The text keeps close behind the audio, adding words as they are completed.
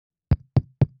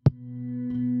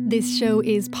This show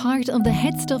is part of the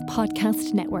Head Stuff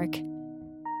Podcast Network.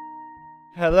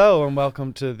 Hello and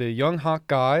welcome to the Young Hot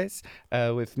Guys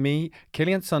with me,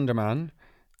 Killian Sunderman.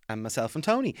 And myself and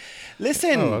Tony.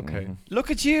 Listen, look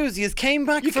at you came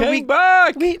back You for came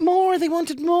back! more. They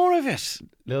wanted more of it.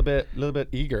 Little bit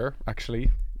eager,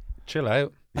 actually. Chill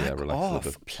out. Back relax a off.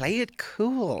 little bit. Play it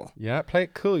cool. Yeah, play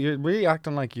it cool. You're really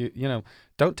acting like you know,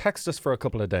 don't text us for a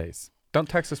couple of days.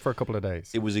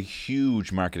 It was a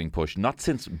huge marketing push. Not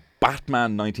since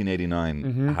Batman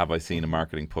 1989 have I seen a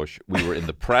marketing push. We were in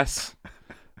the press.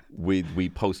 We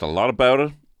post a lot about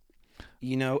it.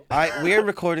 You know, we're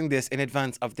recording this in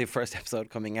advance of the first episode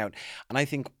coming out, and I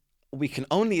think we can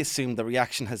only assume the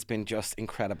reaction has been just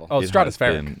incredible. Oh, It has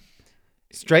stratospheric. been-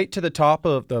 Straight to the top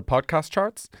of the podcast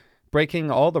charts, breaking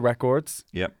all the records.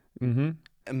 Yep.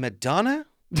 Madonna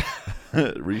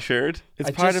Reshared. is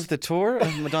I part just- of the tour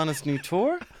of Madonna's new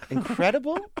tour.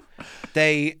 Incredible.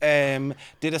 They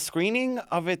did a screening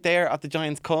of it there at the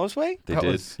Giant's Causeway. They That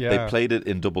did. was- yeah. They played it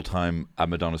in double time at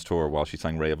Madonna's tour while she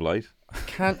sang Ray of Light.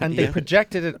 And they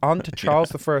projected it onto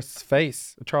Charles II's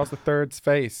face, Charles III's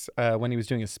face, when he was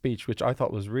doing his speech, which I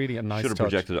thought was really a nice Should have touch.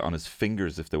 projected it on his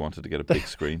fingers if they wanted to get a big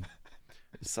screen.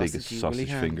 His biggest Sausagey sausage willy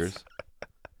hands. fingers.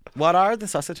 What are the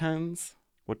sausage hands?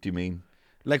 What do you mean?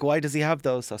 Like, why does he have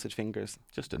those sausage fingers?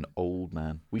 Just an old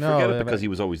man. We No, forget yeah, it because but- he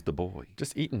was always the boy.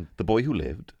 Just eating. The boy who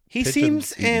lived. He Pigeons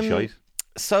seems Eating shite.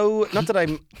 so. Not that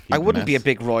I wouldn't be a mess.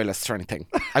 big royalist or anything.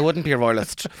 I wouldn't be a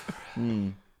royalist.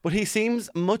 But he seems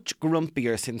much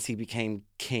grumpier since he became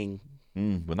king.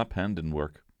 When that pen didn't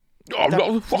work. Oh, That-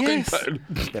 no, fucking yes. pen.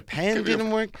 The pen didn't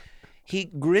work. He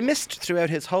grimaced throughout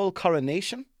his whole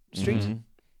coronation street.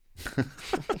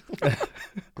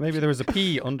 Maybe there was a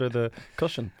pea under the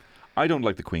cushion. I don't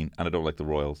like the Queen and I don't like the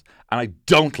Royals. And I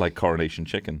don't like coronation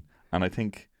chicken. And I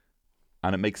think,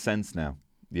 and it makes sense now.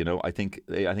 You know, I think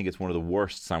it's one of the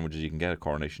worst sandwiches you can get, a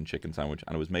coronation chicken sandwich.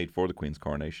 And it was made for the Queen's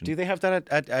coronation. Do they have that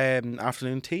at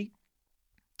afternoon tea?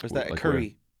 Or is that a Like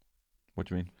curry? What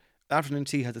do you mean? Afternoon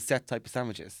tea has a set type of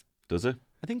sandwiches. Does it?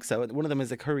 I think so. One of them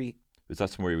is a curry. Is that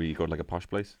somewhere where you go to like a posh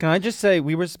place? Can I just say,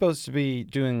 we were supposed to be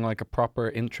doing like a proper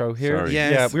intro here. Sorry.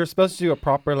 Yes. Yeah, we were supposed to do a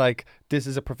proper this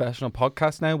is a professional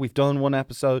podcast now. We've done one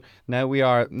episode. Now we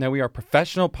are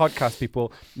professional podcast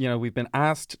people. You know, we've been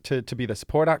asked to be the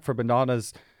support act for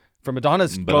Madonna's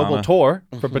global tour.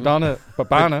 For Madonna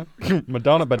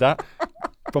Bada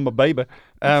from a baby.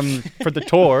 For the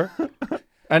tour.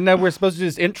 And now we're supposed to do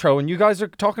this intro and you guys are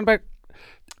talking about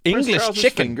English Charles's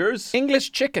chicken. fingers.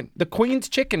 English chicken. The Queen's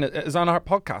chicken is on our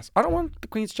podcast. I don't want the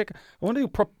Queen's chicken. I want to do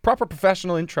proper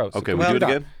professional intros. Okay, Can we'll do it that?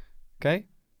 again. Okay.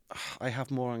 I have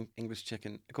more on English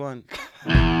chicken. Go on.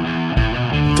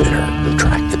 They're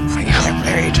attractive. They're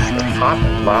very attractive. Hot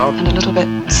and loud. And a little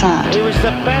bit sad. He was the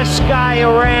best guy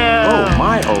around.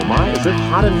 Oh my, is it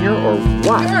hot in here or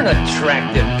what? You're an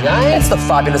attractive guy. It's the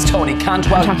fabulous Tony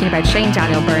Cantwell. Talking about Shane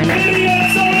Daniel Byrne.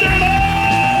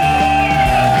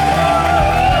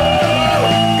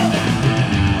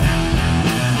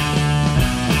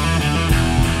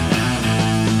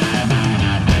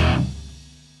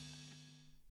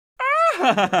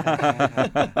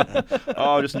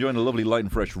 Oh, just enjoying a lovely light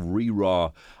and fresh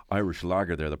Re-Raw Irish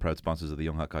lager there, the proud sponsors of the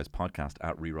Young Hot Guys podcast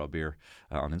at Re-Raw Beer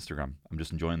on Instagram. I'm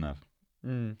just enjoying that.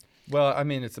 Well, I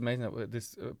mean, it's amazing that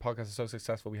this podcast is so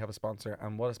successful. We have a sponsor,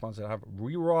 and what a sponsor to have.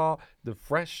 Re-Raw, the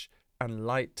fresh and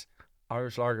light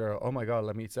Irish lager. Oh my God,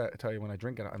 let me tell you, when I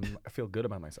drink it, I feel good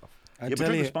about myself. I Yeah, but tell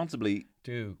drink you, responsibly,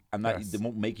 and that yes. they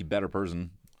won't make you a better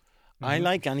person. I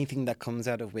like anything that comes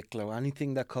out of Wicklow.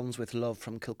 Anything that comes with love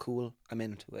from Kilcool, I'm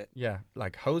into it. Yeah,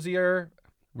 like Hosier,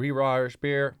 Re-Raw Irish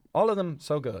beer, all of them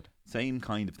so good. Same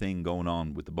kind of thing going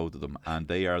on with the both of them, and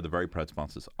they are the very proud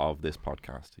sponsors of this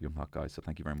podcast, Young Hot Guys. So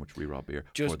thank you very much, Re-Raw Beer,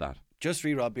 for that. Just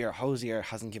Re-Raw Beer. Hosier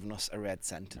hasn't given us a red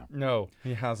cent. No,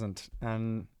 he hasn't,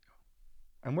 and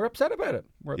we're upset about it.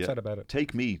 We're Yeah. upset about it.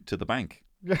 Take me to the bank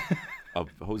of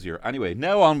Hosier. Anyway,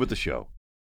 now on with the show.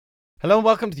 Hello and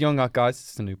welcome to the Young Hot Guys. This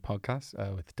is a new podcast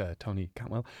with Tony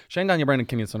Cantwell, Shane Daniel Byrne and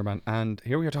Killian Sunderman. And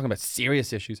here we are talking about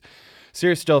serious issues,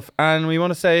 serious stuff. And we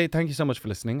want to say thank you so much for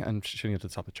listening and shooting it to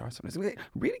the top of the charts. It's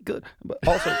really good. But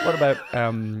also, what about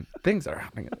things that are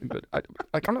happening? Good.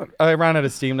 I ran out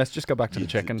of steam. Let's just go back to the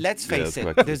chicken. Let's face Yeah,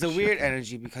 it, quick. there's a weird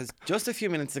energy because just a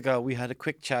few minutes ago we had a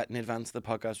quick chat in advance of the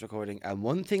podcast recording, and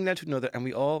one thing led to another, and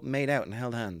we all made out and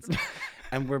held hands.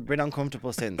 And we're a bit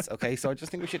uncomfortable since, okay? So I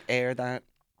just think we should air that.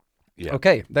 Yeah.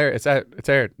 Okay, there, it's out. It's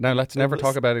aired. Now let's never was-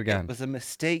 talk about it again. It was a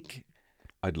mistake.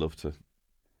 I'd love to.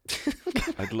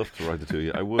 I'd love to write it to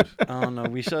you. I would. Oh no,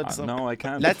 we should. No, I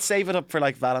can't. Let's save it up for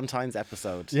like Valentine's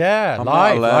episode. Yeah, I'm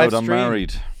live, not allowed. live I'm stream.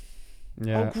 married.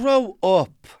 Yeah. Oh, grow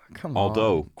up. Come on.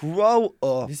 Although, Grow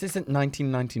up. This isn't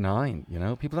 1999, you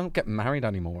know? People don't get married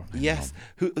anymore. Yes.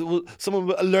 Someone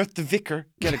will alert the vicar.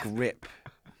 Get a grip.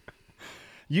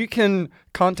 You can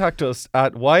contact us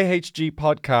at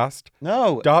yhgpodcast.org.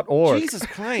 No. Jesus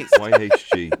Christ.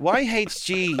 YHG.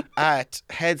 YHG at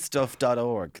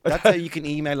headstuff.org. That's how you can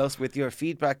email us with your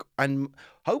feedback and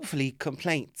hopefully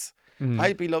complaints.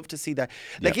 I'd be love to see that.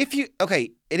 Like if you,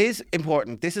 it is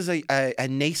important. This is a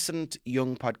nascent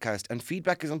young podcast and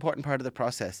feedback is an important part of the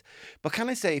process. But can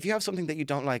I say, if you have something that you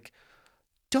don't like,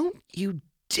 don't you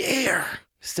dare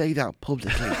say that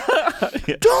publicly.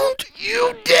 Don't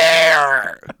you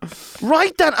dare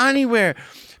write that anywhere.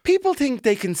 People think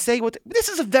they can say what... This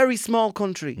is a very small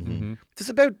country.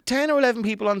 There's about 10 or 11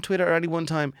 people on Twitter at any one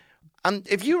time. And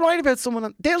if you write about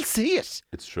someone, they'll see it.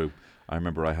 It's true. I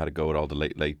remember I had to go at all the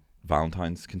late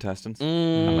Valentine's contestants.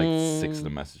 And like 6 of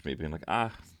them messaged me being like,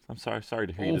 I'm sorry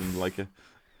to hear you didn't like it.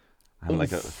 And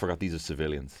like, I forgot these are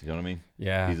civilians. You know what I mean?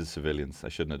 Yeah. These are civilians. I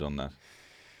shouldn't have done that.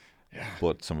 Yeah.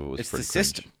 But some of it was It's pretty the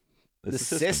system. cringe. The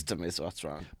system is what's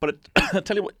wrong. But I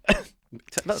tell you what...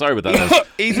 Sorry about that.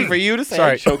 Easy for you to say.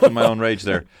 Sorry, choking my own rage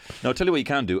there. No, tell you what you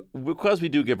can do. Because we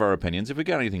do give our opinions, if we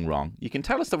get anything wrong, you can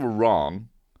tell us that we're wrong,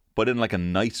 but in like a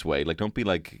nice way. Like, don't be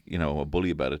like, a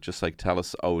bully about it. Just like tell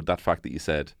us, that fact that you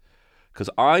said. Because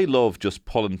I love just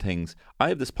pulling things. I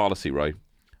have this policy, right?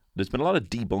 There's been a lot of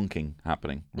debunking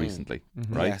happening recently,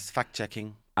 right? Yes, fact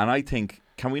checking. And I think,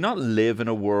 can we not live in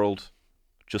a world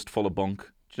just full of bunk? Do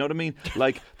you know what I mean?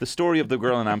 Like the story of the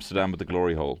girl in Amsterdam with the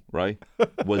glory hole, right?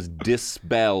 Was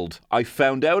dispelled. I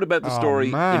found out about the story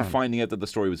in finding out that the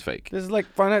story was fake. This is like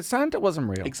find out Santa wasn't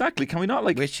real. Exactly. Can we not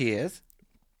like... Which he is.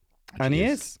 And he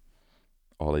is.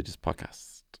 All Ages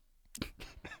Podcast.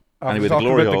 I Anyway, was the talking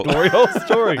glory about hole. the glory hole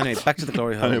story. Anyway, back to the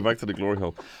glory hole. Anyway, back to the glory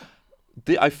hole.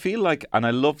 I feel like, and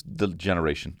I love the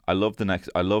generation. I love Gen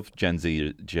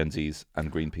Zs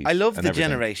and Greenpeace. I love and the everything.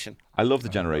 generation. I love the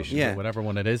generation. Yeah. Whatever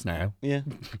one it is now. Yeah.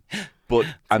 But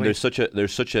and there's such a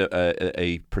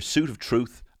pursuit of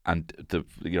truth and the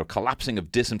collapsing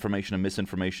of disinformation and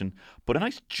misinformation. But a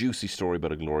nice juicy story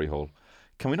about a glory hole.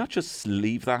 Can we not just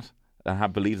leave that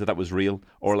and believe that was real?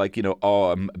 Or like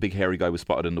a big hairy guy was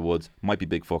spotted in the woods, might be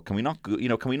Bigfoot. Can we not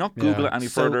Google it any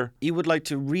further? You would like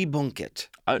to rebunk it?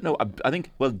 No, I think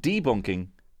debunking.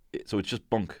 So it's just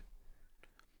bunk.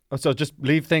 Oh, so just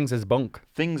leave things as bunk.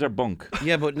 Things are bunk.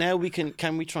 Yeah, but now we can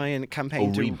we try and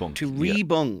campaign to rebunk, yeah.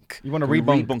 rebunk? You want to Can we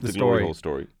rebunk the glory hole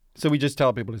story. story. So we just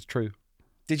tell people it's true.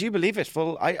 Did you believe it?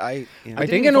 Full? I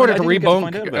think in order to I didn't get to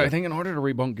find out rebunk, about it. I think in order to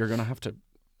rebunk, you're going to have to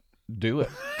do it.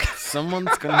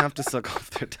 Someone's gonna have to suck off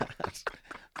their dad.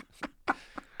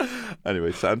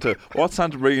 Anyway, Santa, what's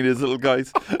Santa bringing his little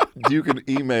guys? You can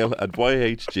email at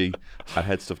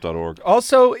yhg@headstuff.org.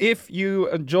 Also, if you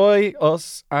enjoy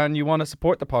us and you want to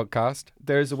support the podcast,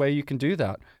 there's a way you can do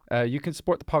that. You can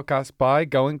support the podcast by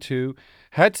going to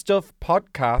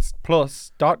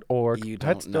headstuffpodcastplus.org. You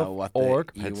don't know what the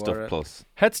Headstuff Plus.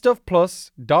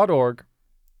 headstuffplus.org.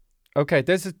 Okay,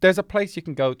 there's a place you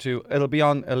can go to. It'll be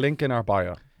on a link in our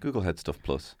bio. Google Headstuff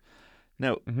Plus.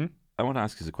 Now, I want to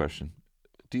ask you a question.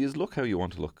 Do you look how you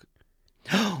want to look?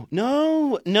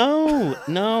 No.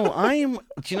 I am. Do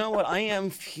you know what? I am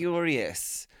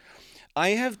furious.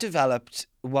 I have developed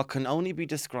what can only be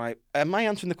described. Am I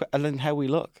answering the question? How we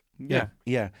look? Yeah.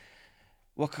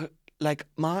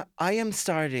 I am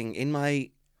starting in my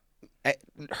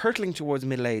hurtling towards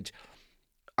middle age.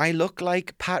 I look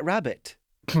like Pat Rabbit.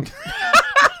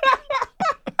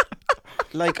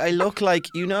 Like I look like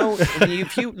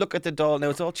if you look at the doll now,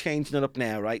 it's all changing it up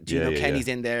now, right? Kenny's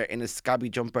in there in a scabby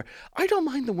jumper. I don't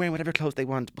mind them wearing whatever clothes they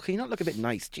want, but can you not look a bit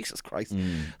nice? Jesus Christ,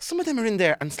 some of them are in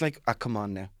there, and it's like, come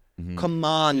on now, come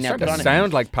on now. Starting to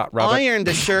sound like Pat Rabbit. Iron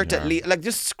the shirt at least, like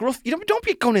just scruff. Don't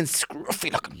be going in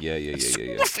scruffy looking. Yeah.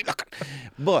 Scruffy looking.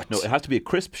 But No, it has to be a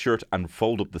crisp shirt and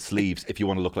fold up the sleeves if you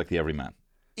want to look like the everyman.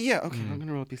 yeah, okay, I'm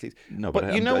gonna roll up these sleeves. No, but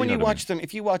but when you what I watch them,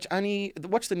 if you watch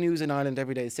watch the news in Ireland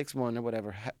every day, 6-1 or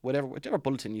whichever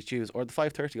bulletin you choose, or the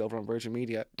 5:30 over on Virgin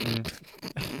Media.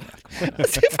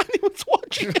 As if anyone's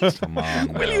watching it. Come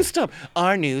on, Will you stop?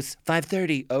 Our news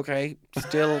 5:30. Okay,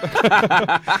 still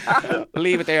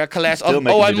leave it there, Colette. Still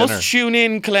making I your must dinner. tune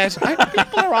in, Colette.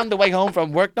 People are on the way home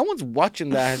from work. No one's watching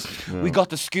that. We got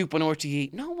the scoop on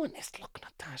RTE. No one is looking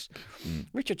at that.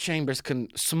 Richard Chambers can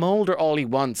smoulder all he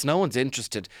wants. No one's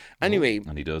interested. Anyway,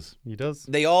 And he does. He does.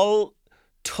 they all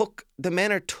the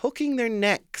men are tucking their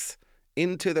necks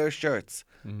into their shirts.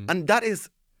 And that is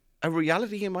a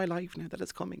reality in my life now that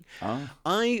is coming.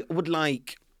 I would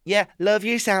like, love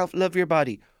yourself, love your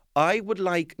body. I would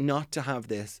like not to have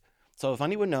this. So if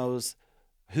anyone knows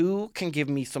who can give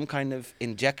me some kind of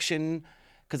injection?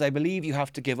 Because I believe you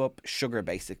have to give up sugar,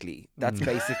 basically. That's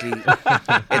basically,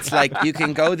 it's like you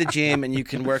can go to the gym and you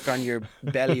can work on your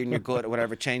belly and your gut or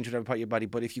whatever, change whatever part of your body.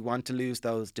 But if you want to lose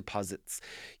those deposits,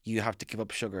 you have to give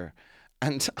up sugar.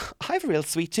 And I have a real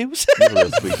sweet tooth. You have a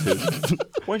real sweet tooth.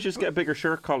 Why don't you just get a bigger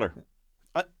shirt collar?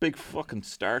 Big fucking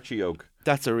starchy yoke.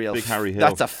 That's a real... Big Harry Hill.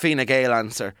 That's a Fine Gael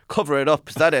answer. Cover it up.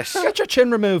 Is that it? Get your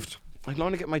chin removed. I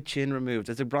want to get my chin removed.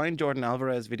 There's a Brian Jordan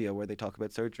Alvarez video where they talk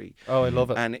about surgery. Oh, I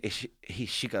love it. And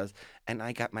she goes, and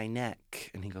I got my neck.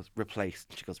 And he goes,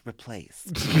 replaced. And she goes,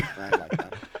 replaced. I like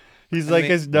that. He's like,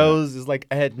 his nose is like,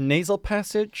 I had nasal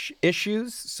passage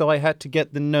issues, so I had to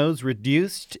get the nose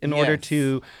reduced in order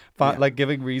to, like,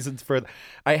 giving reasons for.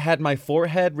 I had my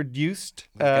forehead reduced.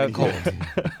 Getting cold.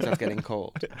 That's getting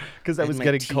cold. Because I was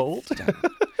getting cold.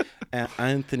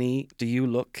 Anthony, do you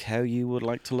look how you would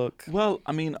like to look? Well,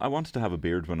 I mean, I wanted to have a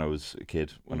beard when I was a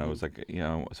kid, when I was like,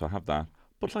 so I have that.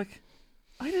 But like,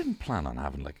 I didn't plan on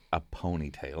having like a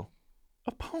ponytail.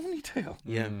 A ponytail.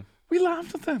 Yeah. We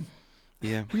laughed at them.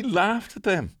 Yeah. We laughed at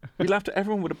them. We laughed at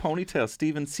everyone with a ponytail.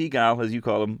 Steven Seagal, as you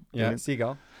call him. Yeah,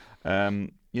 Seagal.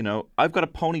 I've got a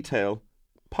ponytail,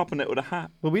 popping it with a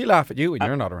hat. Well, we laugh at you when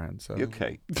you're not around. So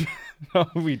Okay. No,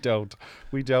 we don't.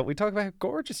 We don't. We talk about how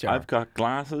gorgeous you are. I've got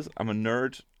glasses. I'm a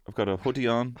nerd. I've got a hoodie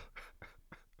on.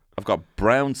 I've got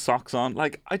brown socks on.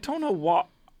 Like, I don't know what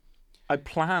I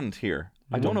planned here.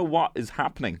 I don't know what is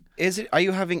happening. Are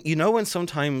you having, when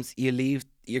sometimes you're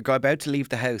about to leave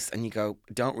the house and you go,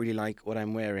 don't really like what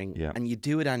I'm wearing. Yeah. And you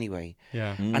do it anyway.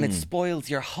 Yeah. And it spoils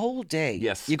your whole day.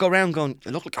 Yes. You go around going,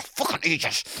 you look like a fucking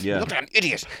idiot. Yeah. You look like an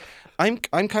idiot. I'm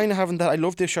kind of having that. I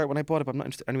love this shirt when I bought it, but I'm not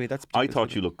interested. Anyway, I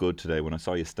thought you looked good today when I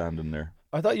saw you standing there.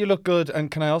 I thought you looked good, and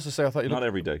can I also say I thought you Not looked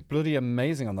every day. bloody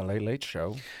amazing on the Late Late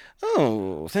Show.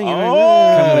 Oh, thank you very much.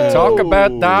 Can we talk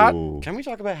about that? Can we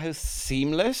talk about how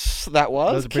seamless that That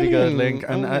was? was a pretty good link.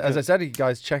 And Oh, as I said, you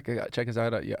guys check us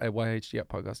out at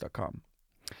yhdpodcast.com.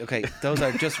 okay, those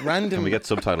are just random. Can we get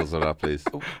subtitles of that, please?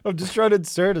 I'm just trying to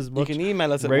insert as You much can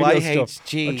email us at radio stuff.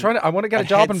 YHG. I want to get a at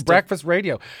job in headstuff. breakfast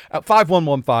radio at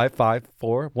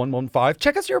 5115-54115.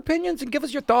 Check us your opinions and give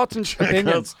us your thoughts and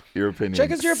opinions. Your opinion.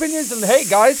 Check us your opinions and hey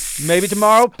guys, maybe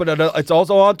tomorrow, but it's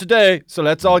also on today. So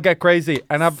let's all get crazy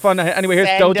and have fun. Anyway, here's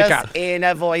Send Doja us Cat. in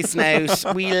a voice note.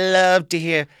 We love to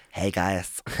hear. Hey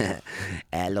guys,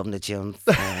 love the tunes.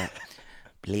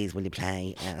 Please, will you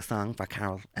play a song for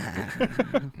Carol?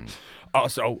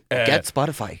 Also, Get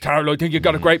Spotify. Carol, I think you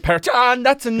got a great pair. And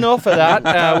that's enough of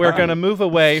that. We're going to move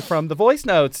away from the voice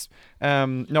notes.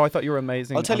 No, I thought you were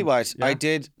amazing. I'll tell you what,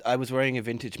 yeah. I was wearing a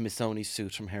vintage Missoni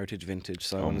suit from Heritage Vintage,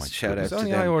 so I want my to shout out It's to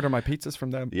only them. I order my pizzas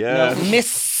from them. Yeah. No,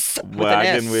 Miss with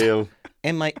Wagon an S. wheel.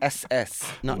 MISS,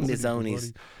 not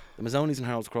Mizzonis. The Mizzonis in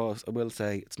Harold's Cross, I will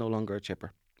say, it's no longer a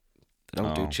chipper. They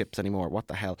don't do chips anymore. What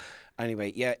the hell?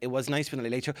 Anyway, yeah, it was nice being a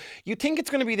late show. You think it's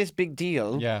going to be this big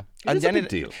deal. Yeah. And is a then big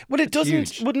deal. But it doesn't.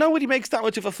 huge. But nobody makes that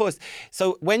much of a fuss.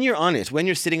 So when you're on it, when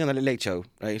you're sitting on the late show,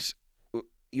 right,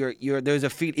 you're there's a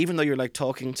feel, even though you're like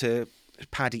talking to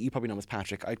Paddy, you probably know him as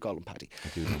Patrick, I'd call him Paddy.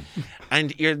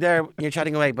 And you're there, you're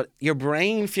chatting away, but your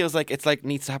brain feels like it's like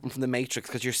needs to happen from the Matrix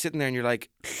because you're sitting there and you're like,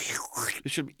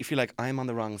 you feel like I'm on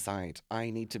the wrong side.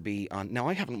 I need to be on. Now,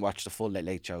 I haven't watched a full Late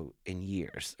Late Show in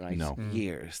years, right? No.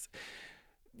 Years.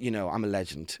 I'm a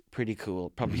legend. Pretty cool.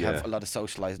 Probably have a lot of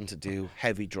socializing to do,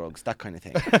 heavy drugs, that kind of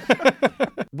thing.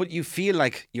 But you feel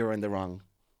like you're in the wrong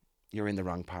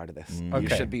part of this. Okay. You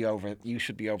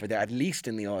should be over there, at least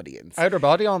in the audience. Outer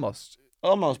body almost.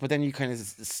 Almost, but then you kind of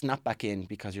snap back in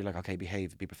because you're like, okay,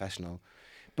 behave, be professional.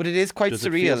 But it is quite Does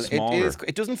it surreal. feel smaller?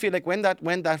 It doesn't feel like when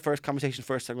that first conversation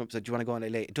first came up, said, "Do you want to go on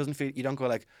late?" It doesn't feel. You don't go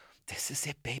like, "This is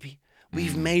it, baby.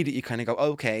 We've made it." You kind of go,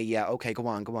 "Okay, yeah, okay, go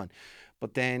on."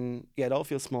 But then, yeah, it all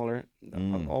feels smaller.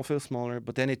 All feels smaller.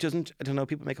 But then it doesn't. I don't know.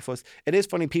 People make a fuss. It is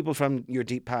funny. People from your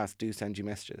deep past do send you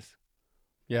messages.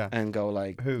 Yeah. And go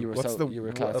like, Who? You were What's so, you were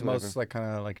a class the or most whatever. like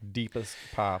kind of like deepest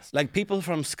past? Like people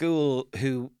from school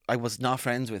who I was not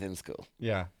friends with in school.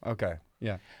 Yeah. Okay.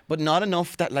 Yeah. But not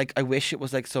enough that like I wish it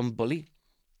was like some bully.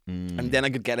 And then I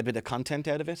could get a bit of content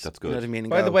out of it. That's You know good. what I mean? And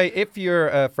By go, the way, if you're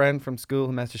a friend from school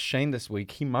who messaged Shane this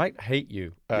week, he might hate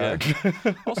you.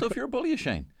 Also, if you're a bully of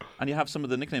Shane and you have some of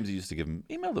the nicknames you used to give him,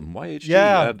 email them. YHG.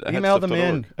 Yeah, at email them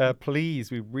in, headstuff.org.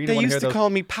 please. We really they want to hear used to those. call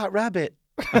me Pat Rabbit.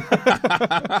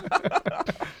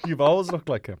 You've always looked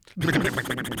like him.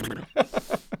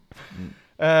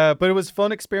 But it was a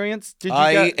fun experience. Did you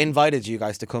I get? invited you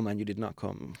guys to come and you did not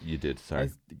come. You did, I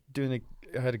sorry. was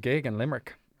I had a gig in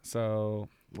Limerick, so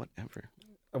Whatever.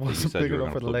 I You wasn't said big you were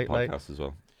enough going for to the plug late. podcast as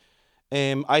well.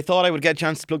 I thought I would get a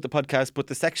chance to plug the podcast, but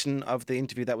the section of the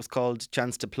interview that was called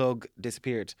 "Chance to Plug"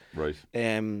 disappeared. Right.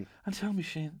 Um, And tell me,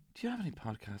 Shane, do you have any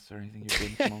podcasts or anything you're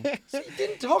doing at the moment? So you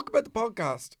didn't talk about the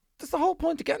podcast. That's the whole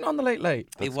point of getting on the Late Late.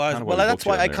 it was kinda why well. we That's booked you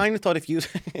why on I there. kind of thought if you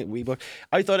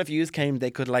I thought if yous came,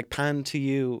 they could like pan to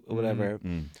you or whatever.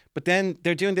 But then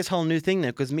they're doing this whole new thing now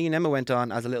because me and Emma went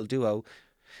on as a little duo,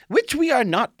 which we are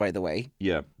not, by the way.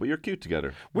 Yeah, but you're cute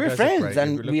together. We're guys look friends great.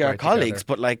 and You look we are great colleagues, together.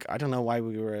 but like I don't know why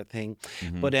we were a thing.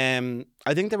 But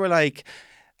I think they were like,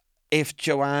 if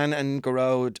Joanne and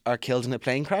Garode are killed in a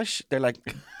plane crash, they're like,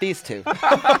 these two,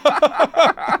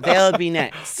 they'll be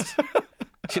next.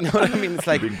 Do you know what I mean? It's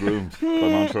like Being groomed by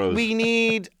Montrose. we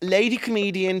need lady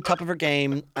comedian, top of her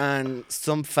game, and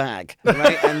some fag,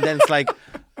 right? And then it's like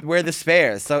we're the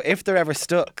spares. So if they're ever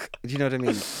stuck, do you know what I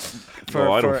mean?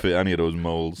 No, I don't fit any of those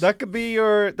molds. That could be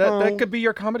your that could be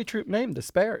your comedy troupe name, The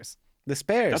Spares. The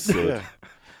spares. That's good. Yeah.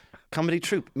 Comedy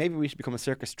troupe. Maybe we should become a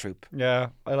circus troupe. Yeah,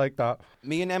 I like that.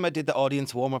 Me and Emma did the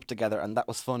audience warm up together, and that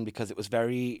was fun because it was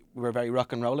we were very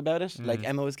rock and roll about it. Like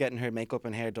Emma was getting her makeup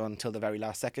and hair done till the very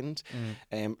last second.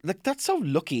 Like that's so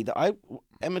lucky that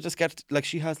Emma just gets like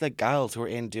she has like gals who are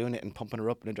in doing it and pumping her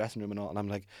up in the dressing room and all, and I'm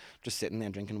like just sitting there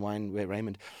drinking wine with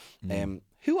Raymond.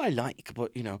 Who I like,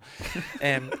 but you know,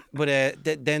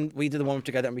 then we did the warm up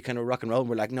together and we kind of rock and roll. And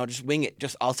we're like, no, just wing it.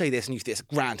 Just I'll say this and you say this.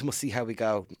 Grant, we'll see how we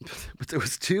go. But there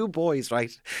was two boys,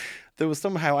 right? There was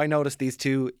somehow I noticed these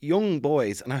two young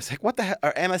boys, and I was like, what the hell?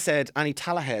 Or Emma said, any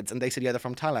Tala heads, and they said, yeah, they're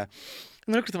from Tala.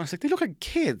 And I looked at them, I was like, they look like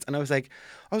kids. And I was like,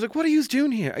 what are you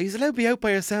doing here? Are you allowed to be out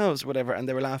by yourselves or whatever? And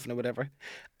they were laughing or whatever.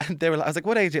 And I was like,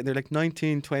 what age are you? And they're like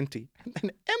 19, 20. And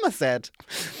then Emma said,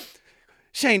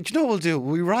 Shane, do you know what we'll do?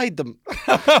 We ride them.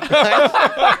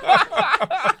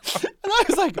 And I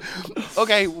was like,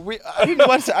 okay, I didn't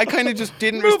want to, I kind of just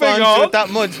didn't respond to it that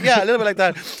much. Yeah, a little bit like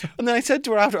that. And then I said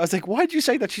to her after, I was like, why did you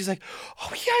say that? She's like,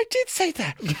 oh yeah, I did say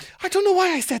that. I don't know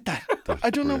why I said that. I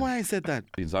don't know why I said that.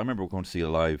 I remember going to see a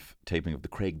live taping of the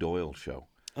Craig Doyle show.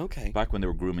 Okay. Back when they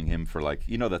were grooming him for like,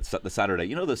 the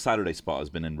Saturday, the Saturday spot has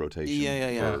been in rotation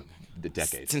Yeah. for the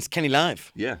decades. Since Kenny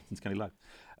Live. Yeah, since Kenny Live.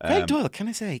 Craig Doyle, can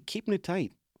I say, keeping it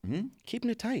tight.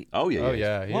 Keeping it tight. Oh yeah. Oh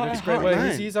yeah, he What looks a great. hot Well,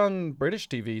 man. he's on British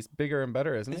TV. He's bigger and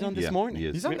better, isn't He's he? on this Yeah, morning. he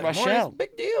is. He's on With this morning. Rochelle. It's a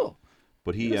big deal.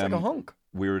 But He looks like a hunk.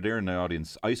 we were there in the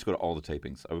audience. I used to go to all the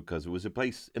tapings because it was a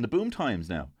place in the boom times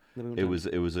now. It was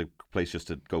a place just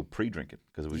to go pre-drinking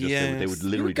because it was just they would Yes.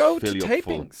 literally You would go just fill to you up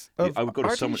full. tapings of I would go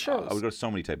to so RT many shows? I would go to so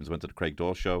many tapings. Went to the Craig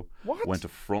Doyle show. What? Went to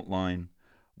Frontline.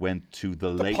 Went to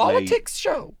the The Late politics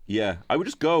show. Yeah, I would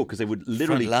just go because they would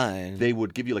literally Frontline. they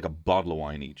would give you like a bottle of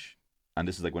wine each, and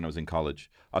this is like when I was in college.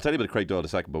 I'll tell you about Craig Doyle in a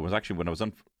second, but it was actually when I was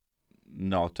on.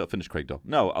 No, I'll finish Craig Doyle.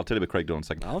 No, I'll tell you about Craig Doyle in a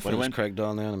second. I'll When I finish went- Craig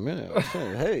Doyle now in a minute.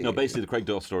 Hey. No, basically the Craig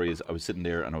Doyle story is I was sitting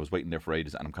there and I was waiting there for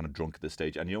ages and I'm kind of drunk at this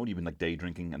stage. And you know when you've been like day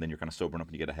drinking and then you're kind of sobering up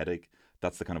and you get a headache?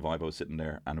 That's the kind of vibe I was sitting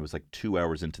there. And it was like 2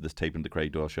 hours into this taping of the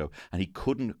Craig Doyle show and he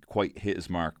couldn't quite hit his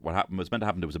mark. What happened was meant to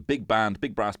happen, there was a big band,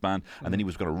 big brass band, and then he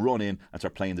was going to run in and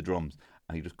start playing the drums.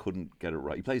 And he just couldn't get it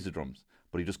right. He plays the drums,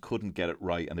 but he just couldn't get it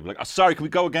right. And they'd be like, oh, sorry, can we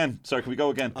go again? Sorry, can we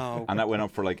go again? Oh. And that went on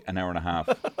for like an hour and a half.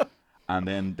 And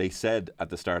then they said at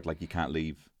the start, like, you can't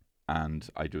leave. And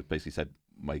I just basically said,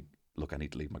 look, I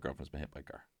need to leave. My girlfriend's been hit by a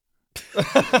car.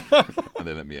 And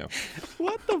they let me out.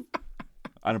 What the?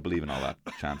 I don't believe in all that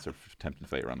chance or tempting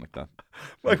fate around like that.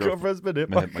 My girlfriend's been hit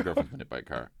by My girlfriend's been hit by a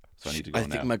car. So I need to go I now.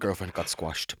 think my girlfriend got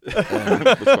squashed.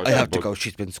 I I have to go.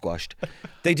 She's been squashed.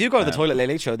 They do go to the toilet, Late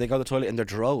Late Show. They go to the toilet in their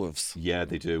droves. Yeah,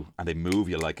 they do. And they move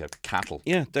you like a cattle.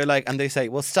 Yeah, they're like, and they say,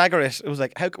 "Well, stagger it." It was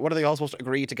like, what are they all supposed to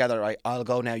agree together? Right, I'll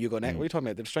go now. You go next. What are you talking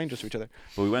about? They're strangers to each other.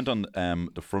 But we went on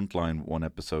the Frontline one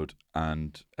episode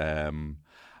and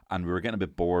we were getting a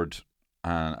bit bored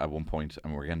at one point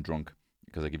and we were getting drunk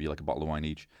because I give you like a bottle of wine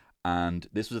each. And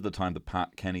this was at the time that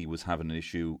Pat Kenny was having an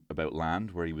issue about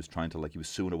land where he was trying to he was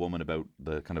suing a woman about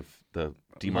the kind of the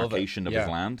demarcation of his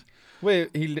Yeah. land.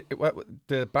 Wait,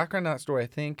 the background of that story, I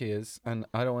think, is, and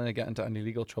I don't want to get into any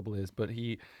legal trouble, is, but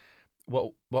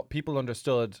what people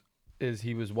understood is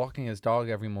he was walking his dog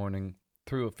every morning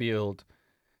through a field,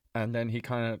 and then he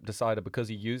kind of decided because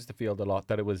he used the field a lot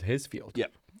that it was his field. Yeah.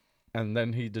 And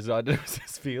then he decided it was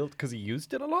his field because he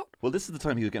used it a lot. Well, this is the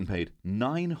time he was getting paid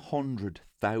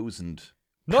 900,000.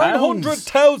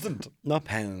 900,000. Not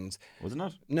pounds. Was it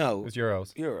not? No, It was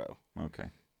euros. euro. Okay.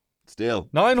 Still.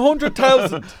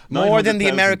 900,000. More than the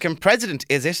 900,000. American president,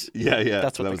 is it? Yeah.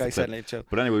 That's So what that the was guy said clip. Late Show.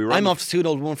 But anyway, we were I'm on off to sue an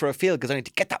old woman for a field because I need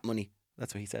to get that money.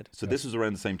 That's what he said. So this was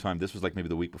around the same time. This was like maybe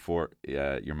the week before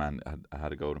your man had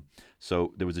to go to.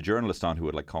 So there was a journalist on who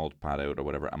had like called Pat out or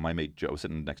whatever. And my mate Joe,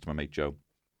 sitting next to my mate Joe,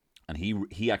 And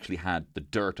he actually had the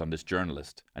dirt on this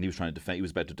journalist, and he was trying to defend. He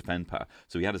was about to defend Pat,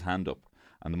 so he had his hand up,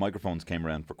 and the microphones came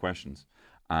around for questions,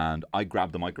 and I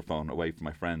grabbed the microphone away from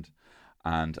my friend,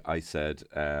 and I said,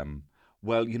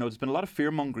 "Well, there's been a lot of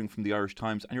fear mongering from the Irish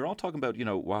Times, and you're all talking about,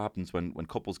 what happens when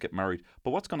couples get married,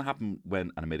 but what's going to happen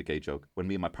when?" And I made a gay joke, when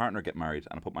me and my partner get married,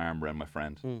 and I put my arm around my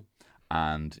friend,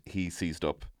 and he seized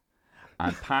up,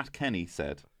 and Pat Kenny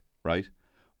said, "Right,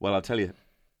 well, I'll tell you."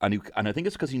 And I think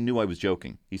it's because he knew I was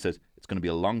joking. He says, "It's going to be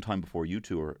a long time before you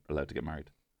two are allowed to get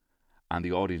married." And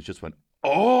the audience just went,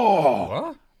 "Oh!"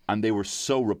 What? And they were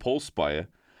so repulsed by it.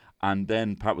 And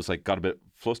then Pat was like, got a bit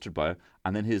flustered by it.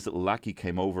 And then his little lackey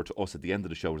came over to us at the end of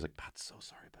the show and was like, "Pat's so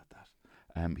sorry about that.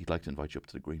 He'd like to invite you up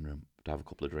to the green room to have a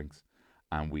couple of drinks."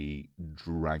 And we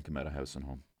drank him out of house and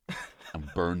home. And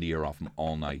burned the ear off him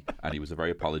all night. And he was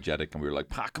very apologetic. And we were like,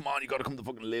 "Pat, come on, you got to come to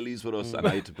fucking Lily's with us." And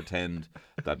I had to pretend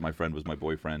that my friend was my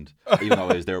boyfriend, even though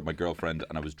I was there with my girlfriend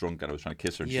and I was drunk and I was trying to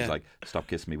kiss her. And she's like, "Stop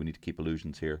kissing me. We need to keep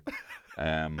illusions here."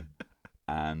 I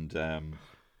think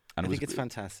it's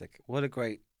fantastic. What a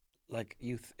great,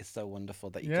 youth is so wonderful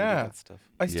that you can do that stuff.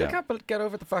 I still can't get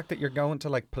over the fact that you're going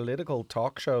to political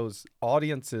talk shows,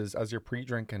 audiences as you're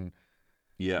pre-drinking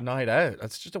night out.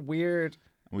 It's just a weird.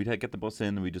 We'd get the bus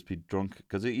in and we'd just be drunk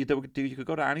because you could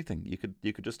go to anything. You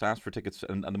could just ask for tickets,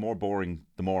 and the more boring,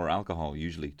 the more alcohol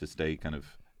usually to stay kind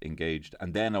of engaged.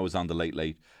 And then I was on the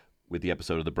Late with the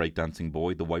episode of the breakdancing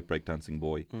boy, the white breakdancing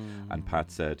boy, and Pat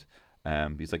said,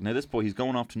 he's like, "Now this boy, he's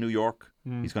going off to New York.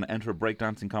 He's going to enter a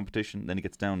breakdancing competition." Then he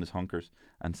gets down in his honkers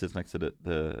and sits next to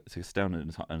sits down in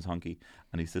his honky,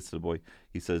 and he says to the boy,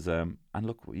 he says, "And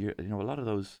look, a lot of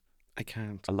those, I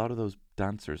can't. A lot of those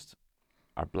dancers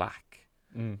are black."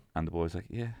 And the boy's like,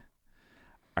 "Yeah.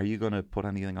 Are you going to put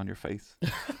anything on your face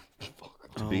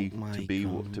to be one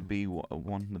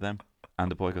of them?"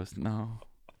 And the boy goes, "No."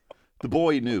 The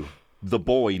boy knew. The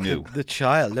boy knew. The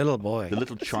child, little boy. The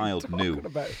little child knew.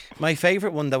 My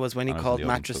favourite one, though, was when he called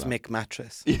Mattress Mick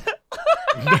Mattress.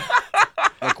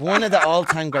 One of the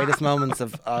all-time greatest moments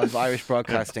of Irish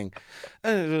broadcasting.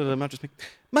 Mattress Mick.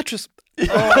 Mattress.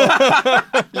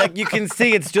 You can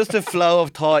see it's just a flow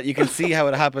of thought. You can see how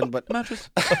it happened, but mattress.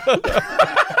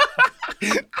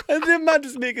 And then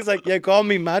Mattress Mick is like, "Yeah, call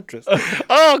me Mattress."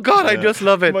 Oh God, I just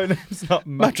love it. My name's not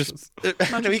Mattress.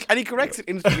 And he corrects it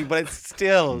instantly, but it's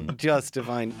still just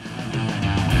divine.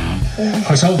 Of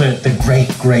course, all the great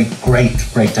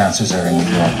break dancers are in New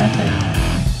York, aren't they?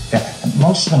 Yeah, and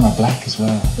most of them are black as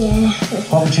well. Yeah.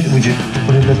 What would you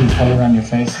put a little colour on your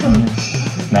face?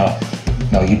 No,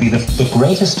 you'd be the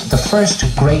greatest, the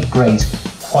first great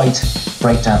white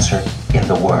breakdancer in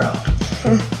the world.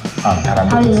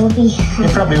 Probably will be. You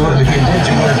probably would if you did.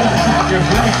 You're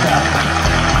black now.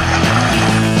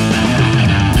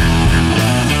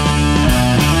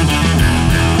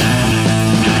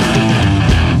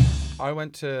 I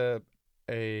went to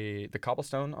the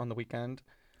Cobblestone on the weekend,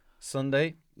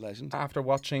 Sunday. Legend. After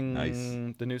watching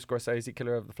the new Scorsese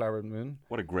Killer of the Flower Moon.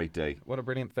 What a great day. What a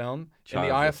brilliant film. In the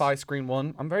IFI Screen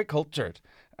 1. I'm very cultured.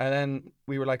 And then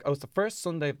we were like, it's the first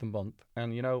Sunday of the month.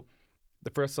 And, the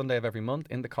first Sunday of every month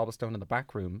in the Cobblestone in the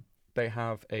back room, they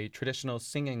have a traditional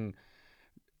singing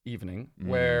evening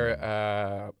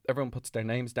where everyone puts their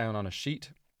names down on a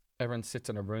sheet. Everyone sits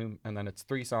in a room, and then it's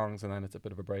 3 songs, and then it's a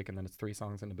bit of a break, and then it's 3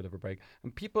 songs and a bit of a break.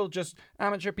 And people, just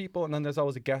amateur people, and then there's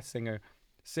always a guest singer,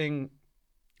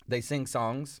 they sing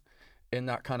songs in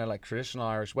that kind of traditional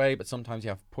Irish way, but sometimes you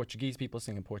have Portuguese people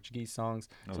singing Portuguese songs.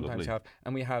 Sometimes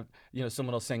we have,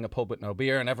 someone will sing A Pub With No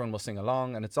Beer, and everyone will sing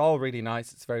along, and it's all really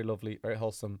nice. It's very lovely, very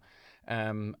wholesome.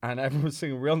 And everyone was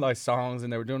singing real nice songs,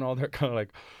 and they were doing all their kind of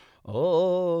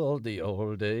 "Oh, the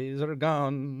old days are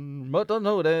gone, but the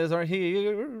new days are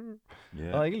here.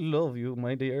 Yeah. I love you,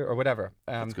 my dear," or whatever.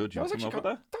 That's good. You come up with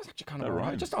that? That was actually kind of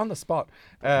right, just on the spot.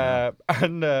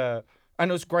 And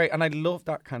it was great, and I love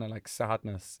that kind of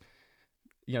sadness.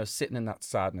 Sitting in that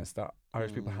sadness that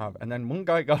Irish people have. And then one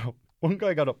guy got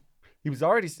up. He was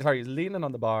leaning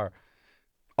on the bar,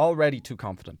 already too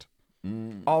confident.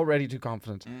 And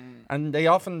they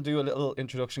often do a little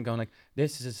introduction going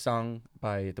 "This is a song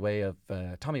by the way of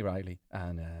Tommy Riley,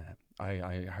 and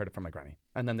I heard it from my granny."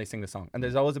 And then they sing the song. And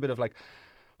there's always a bit of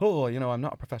I'm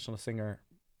not a professional singer.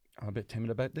 I'm a bit timid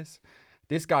about this.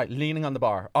 This guy leaning on the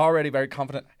bar, already very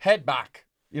confident, head back.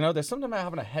 There's something about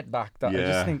having a head back that I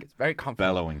just think it's very confident.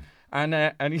 Bellowing.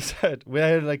 And he said,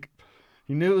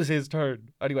 he knew it was his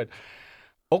turn. And he went,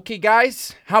 "Okay,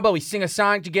 guys, how about we sing a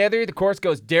song together? The chorus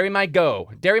goes, Derry my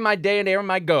go, Derry my day and Derry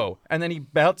my go." And then he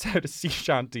belts out a sea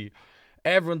shanty.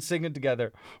 Everyone's singing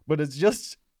together. But it's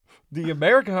just the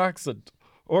American accent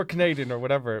or Canadian or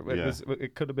whatever. It Yeah. was.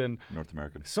 It could have been North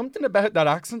American. something about that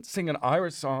accent singing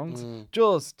Irish songs.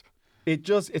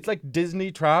 It's like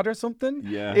Disney trad or something.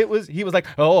 Yeah. He was like,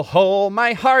 oh ho,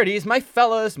 my hearties, my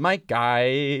fellas, my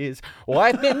guys. Oh,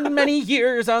 I've been many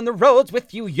years on the roads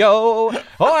with you, yo.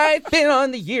 Oh, I've been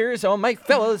on the years, oh my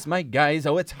fellas, my guys.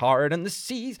 Oh, it's hard on the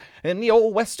seas in the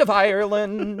old west of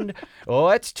Ireland. Oh,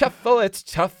 it's tough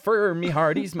for me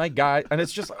hearties, my guys. And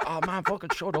it's just, oh man, fucking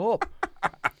shut up.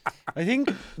 I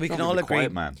think we can Don't all be agree,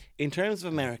 quiet, man. in terms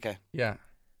of America, Yeah.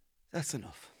 that's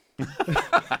enough.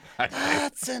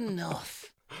 That's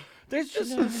enough. There's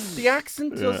just the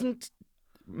accent doesn't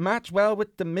match well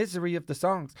with the misery of the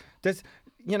songs. There's,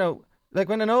 like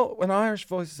when an Irish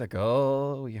voice is like,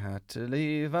 "Oh, we had to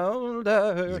leave old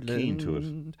Ireland. keen to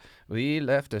it. We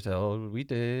left it all we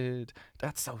did."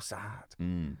 That's so sad.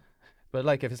 Mm. But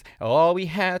like if it's, "Oh, we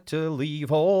had to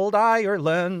leave old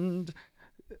Ireland,"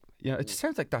 it just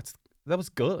sounds like that was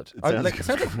good. Sounds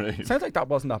like that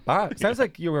wasn't that bad. It sounds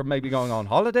like you were maybe going on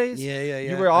holidays. Yeah.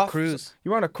 You were off cruise.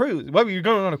 You were on a cruise. What were you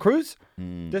going on a cruise?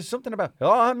 There's something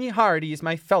about me hearties,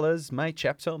 my fellas, my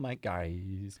chaps, oh my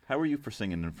guys. How are you for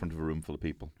singing in front of a room full of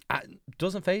people?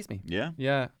 Doesn't faze me. Yeah.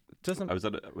 Yeah, doesn't. I was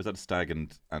at a stag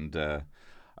and I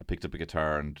picked up a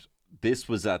guitar, and this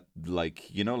was at like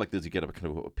this, you get a kind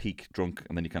of a peak drunk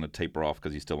and then you kind of taper off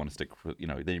because you still want to stick then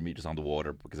you're just on the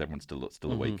water because everyone's still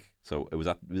awake. So it was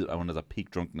when I was at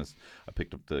peak drunkenness, I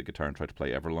picked up the guitar and tried to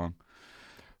play Everlong,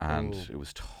 and it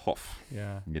was tough.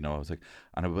 Yeah. I was like,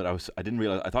 I didn't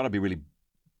realize, I thought I'd be really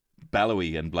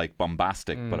bellowy and like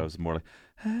bombastic, but I was more like,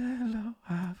 hello,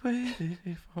 I've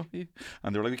waited for you,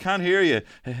 and they were like, we can't hear you.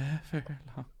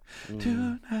 Everlong.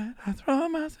 Tonight I throw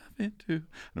myself into, and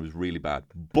it was really bad.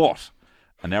 But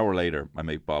an hour later, my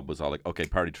mate Bob was all like, "Okay,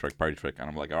 party trick," and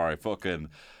I'm like, "All right, fucking,"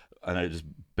 and I just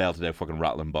belted out fucking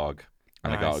Rattling Bog,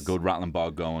 and I got a good Rattling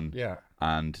Bog going. Yeah.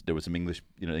 And there was some English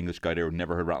guy there who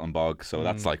never heard Rattling Bog, so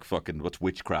that's like fucking, what's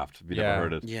witchcraft if you never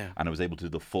heard it. Yeah. And I was able to do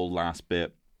the full last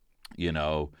bit, egg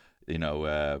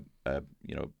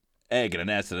and an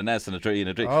S and an S and a tree and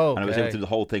a tree, and I was able to do the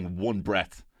whole thing one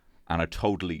breath. And I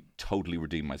totally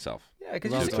redeemed myself. Yeah,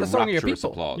 because you're singing the song of your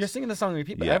people. Applause. You're singing the song of your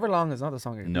people. Yeah. Everlong is not the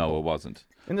song of your people. No, it wasn't.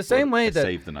 In the same way that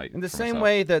saved the night. In the same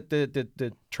way that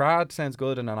the trad sounds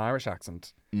good in an Irish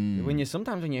accent. When you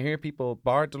hear people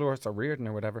Bard, Dolores or Reardon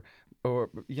or whatever, or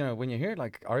when you hear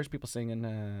like Irish people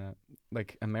singing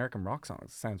like American rock songs,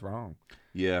 it sounds wrong.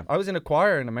 Yeah. I was in a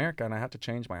choir in America and I had to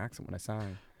change my accent when I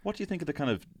sang. What do you think of the kind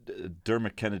of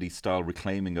Dermot Kennedy style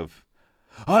reclaiming of,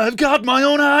 I've got my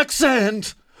own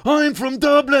accent, I'm from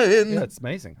Dublin? Yeah, it's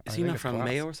amazing. Is he not from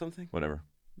Mayo or something? Whatever.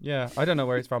 Yeah, I don't know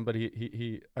where he's from, but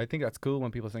he I think that's cool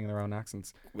when people sing in their own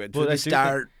accents. But But I the do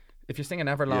start. If you're singing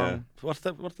Everlong, What's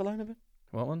the line of it?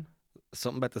 what one?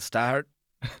 Something about the start.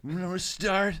 Remember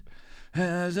start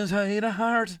has inside a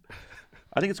heart.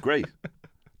 I think it's great.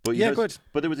 But good.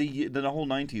 But there was the whole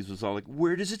 90s was all like,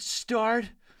 where does it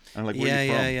start? And like, where are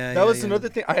you from? Yeah. That was another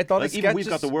thing. I thought Like, of even sketches. We've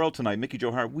Got the World Tonight, Mickey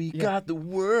Joe Hart, we got the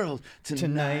world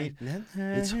tonight.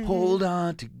 It's hold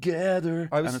on together.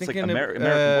 I was and it's thinking like American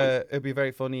voice. it'd be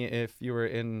very funny if you were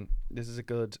in. This is a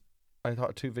good. I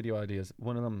thought 2 video ideas.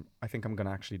 One of them I think I'm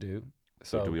gonna actually do.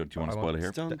 So do you want to spoil it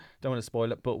here? Don't want to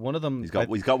spoil it, but one of them. He's got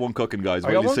one cooking, guys. I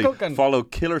Wait got till you one see. cooking. Follow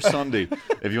Killer Sunday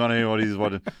if you want to hear what he's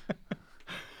watching.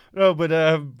 No, but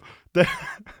they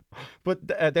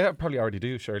probably already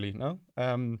do. Surely, no.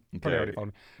 Probably already follow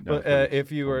me. No, But probably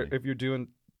if you're doing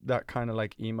that kind of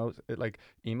like emo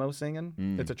singing,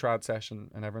 it's a trad session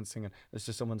and everyone's singing. It's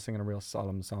just someone singing a real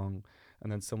solemn song,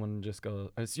 and then someone just goes,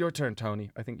 "It's your turn,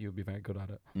 Tony." I think you'd be very good at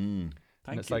it.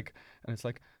 Thank It's you. like,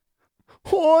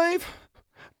 I've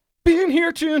been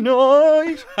here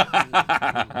tonight,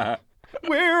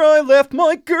 where I left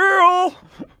my girl,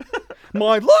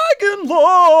 my lagging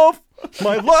love,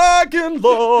 my lagging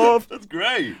love. That's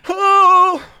great.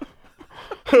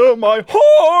 Oh, my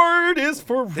heart is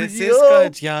for real. This is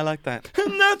good. Yeah, I like that.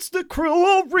 And that's the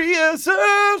cruel reason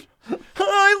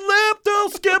I left El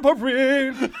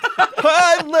Skibbereen.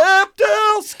 I left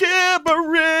El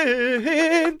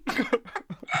Skibbereen.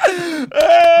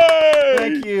 Hey!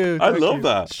 Thank you. I love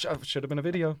that. Should have been a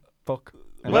video. Fuck.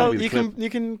 Well, Maybe the you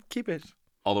can keep it.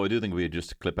 Although I do think we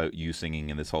just clip out you singing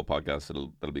in this whole podcast.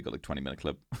 That'll be a good, like 20-minute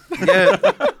clip. Yeah.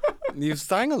 You've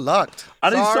sang a lot.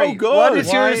 And it's so good. What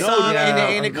is your Why? song Yeah.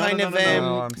 in a kind of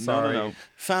I'm sorry. No.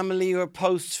 family or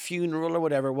post funeral or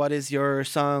whatever? What is your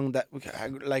song that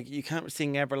like you can't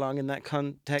sing Everlong in that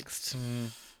context?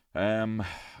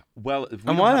 Well, if we And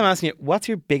don't while I'm have- asking you, what's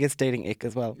your biggest dating ick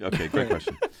as well? Okay, great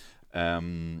question.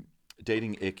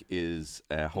 Dating ick is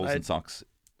holes in socks.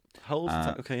 Holes.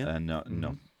 Okay, yeah. No.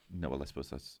 Well, I suppose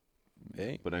that's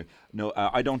Hey. But no,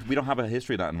 I don't. We don't have a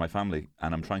history of that in my family,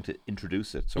 and I'm trying to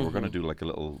introduce it. So we're going to do like a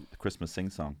little Christmas sing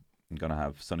song. I'm going to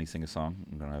have Sonny sing a song.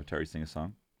 I'm going to have Terry sing a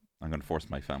song. I'm going to force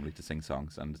my family to sing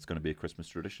songs, and it's going to be a Christmas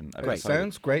tradition. Great.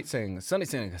 Sounds great. Sonny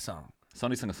singing a song.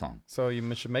 Sonny sing a song. So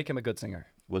you should make him a good singer.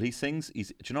 Well, he sings. Do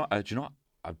you know?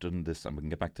 I've done this, and we can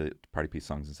get back to party piece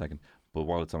songs in a second. But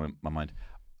while it's on my mind,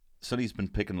 Sonny's been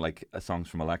picking like songs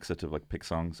from Alexa to like pick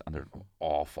songs, and they're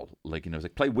awful. Like, you know, it's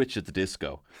like play "Witch at the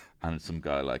Disco," and it's some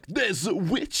guy like, "There's a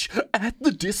witch at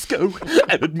the disco,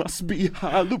 and it must be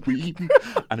Halloween,"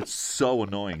 and it's so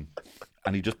annoying.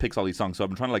 And he just picks all these songs. So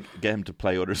I've been trying to like get him to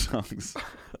play other songs,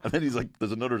 and then he's like,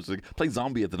 "There's another like, play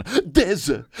zombie at the there's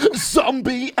a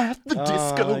zombie at the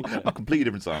disco," a completely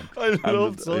different song. I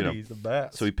love Sonny. He's the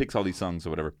best. So he picks all these songs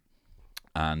or whatever.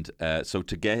 And so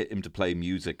to get him to play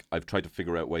music, I've tried to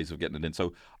figure out ways of getting it in.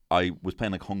 So I was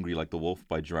playing like "Hungry Like the Wolf"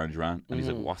 by Duran Duran, and he's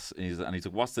like, "What's?" And he's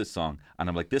like, "What's this song?" And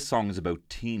I'm like, "This song is about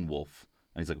Teen Wolf."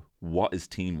 And he's like, "What is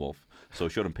Teen Wolf?" So I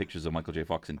showed him pictures of Michael J.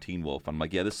 Fox in Teen Wolf. And I'm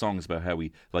like, "Yeah, this song is about how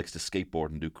he likes to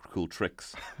skateboard and do cool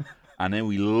tricks." And then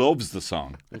he loves the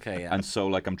song. Okay, yeah. And so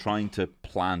like I'm trying to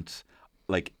plant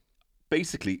like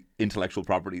basically intellectual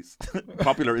properties,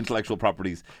 popular intellectual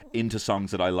properties into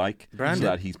songs that I like, so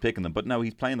that he's picking them. But no,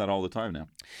 he's playing that all the time now.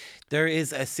 There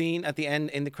is a scene at the end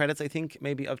in the credits, I think,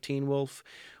 maybe of Teen Wolf,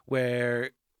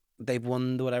 where they've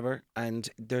won the whatever, and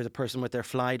there's a person with their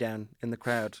fly down in the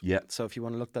crowd. Yeah. So if you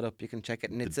want to look that up, you can check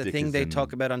it. And it's The a dick thing is they in-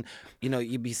 talk about on, you know,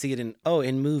 you see it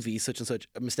in movies, such and such,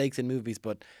 mistakes in movies.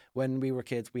 But when we were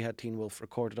kids, we had Teen Wolf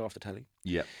recorded off the telly.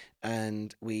 Yeah.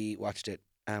 And we watched it,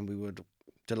 and we would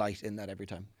delight in that every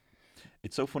time.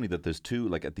 It's so funny that there's two,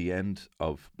 like at the end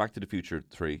of Back to the Future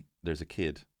 3, there's a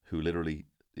kid who literally,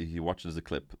 you watch it as a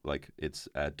clip, like it's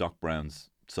Doc Brown's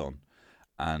son.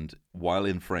 And while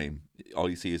in frame, all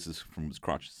you see is from his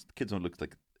crotch. The kid looks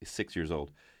like he's 6 years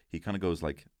old. He kind of goes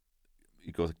like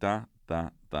that,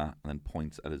 and then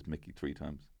points at his Mickey 3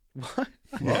 times. What?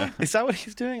 Yeah. Is that what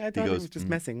he's doing? I thought he goes, was just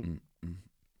messing.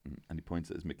 And he points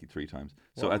at his Mickey 3 times.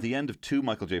 So at the end of 2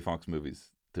 Michael J. Fox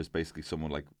movies, there's basically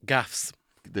someone like Gaffs.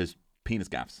 there's penis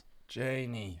gaffs.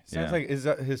 Janie. Sounds Yeah. like, is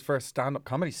that his first stand-up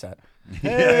comedy set?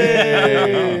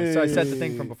 Hey! So I said the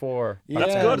thing from before.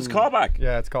 That's good. It's callback.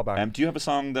 Yeah, it's callback. Do you have a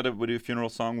song that would be a funeral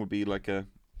song? Would be like a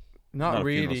Not a funeral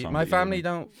really. song My that you family would-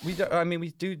 don't. We do. I mean,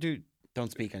 we do.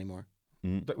 Don't speak anymore.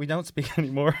 But we don't speak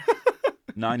anymore.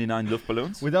 99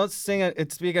 Luftballons? We don't sing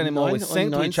it speak anymore. We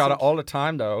sing to each other all the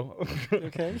time, though.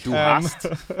 Okay. Du hast.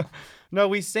 No,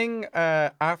 we sing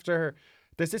after.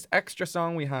 There's this extra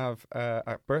song we have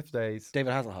at birthdays.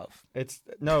 David Hasselhoff. It's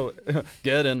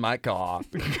get in my car.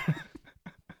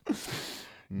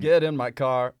 Get in my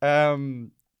car.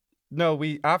 No,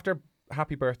 we after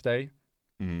Happy Birthday,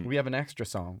 we have an extra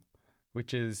song,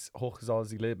 which is Hoch soll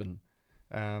sie leben,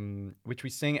 which we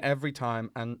sing every time,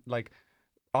 and like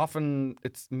often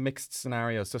it's mixed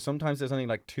scenarios. So sometimes there's only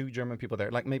like 2 German people there.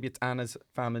 Like maybe it's Anna's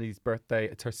family's birthday,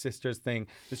 it's her sister's thing.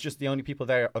 It's just the only people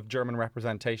there of German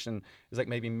representation is like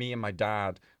maybe me and my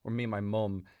dad or me and my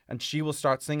mum. And she will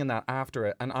start singing that after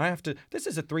it. And I have to, this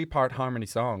is a 3-part harmony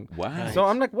song. Wow. So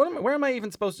I'm like, where am I even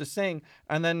supposed to sing?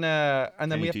 And then we you have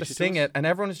to teach it to sing us? it. And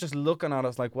everyone is just looking at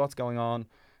us like, what's going on?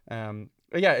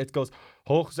 Yeah, it goes,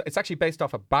 it's actually based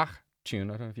off a Bach tune.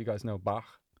 I don't know if you guys know Bach.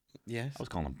 Yes. I was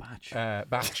calling him Batch.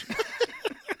 Batch.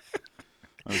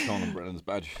 I was calling him Brennan's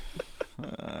Badge.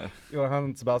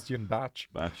 Johann Sebastian Batch.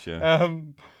 Batch, yeah.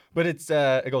 But it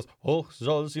goes hoch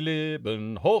soll sie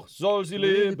leben,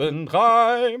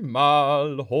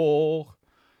 dreimal hoch.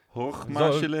 Hoch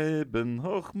mag je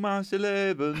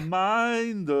leben,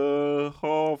 mein der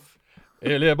Hof.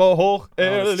 Lebe hoch,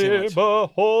 lebe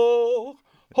hoch,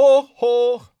 hoch,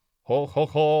 hoch, hoch,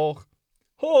 hoch, hoch.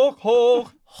 Hoch,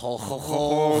 hoch, Hoch, hoch,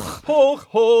 hoch. hoch,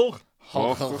 hoch.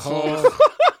 Hoch, hoch, hoch.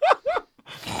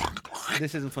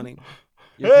 This isn't funny.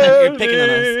 You're picking on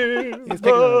us. He's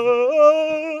picking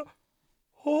on us.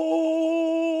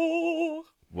 Hoch.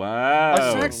 Wow.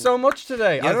 I sang so much today.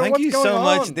 I Yeah, don't know thank what's you going so on.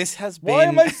 much. This has been. Why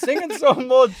am I singing so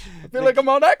much? I feel like I'm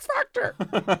on X Factor.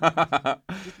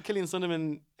 Killian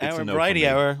Sunderman It's hour, a no variety for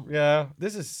me. hour. Yeah,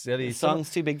 this is silly. The song's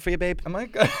too big for you, babe. Am I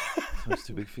That's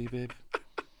too big for you, babe.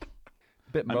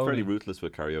 bit I'm fairly moany. ruthless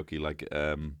with karaoke. Like,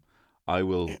 I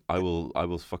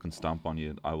will fucking stomp on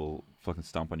you. I will fucking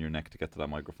stomp on your neck to get to that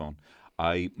microphone.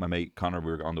 My mate Connor,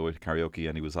 we were on the way to karaoke,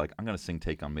 and he was like, "I'm gonna sing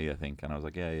Take on Me," I think, and I was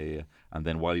like, "Yeah." And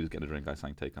then while he was getting a drink, I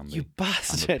sang Take on Me. You I'm a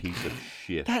bastard. piece of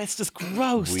shit. That is just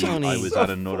gross, I Tony. was at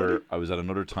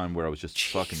another time where I was just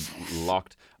fucking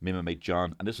locked. Me and my mate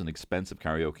John, and this was an expensive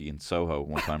karaoke in Soho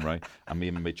one time, right? And me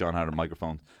and my mate John had a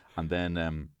microphone, and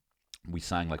then we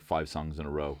sang like 5 songs in a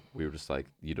row. We were just like,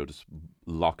 just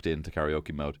locked into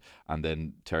karaoke mode. And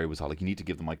then Terry was all like, you need to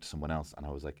give the mic to someone else. And I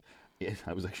was like,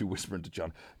 I was actually whispering to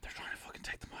John, they're trying to fucking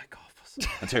take the mic off us.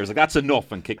 And Terry was like, that's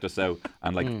enough, and kicked us out.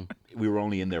 And like, we were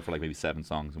only in there for like maybe 7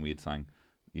 songs, and we had sang,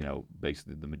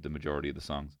 basically the majority of the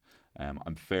songs.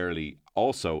 I'm fairly,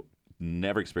 also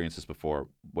never experienced this before,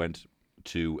 went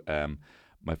to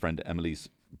my friend Emily's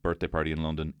birthday party in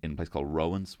London in a place called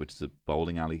Rowan's, which is a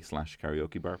bowling alley /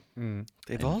 karaoke bar.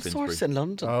 They've all sorts in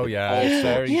London. Oh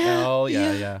yeah,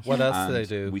 yeah. What else do they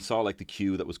do? We saw like the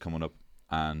queue that was coming up,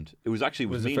 and it was actually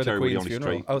Was me it and for the Terry were the Queen's only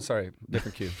funeral? straight. Oh, sorry,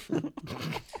 different queue.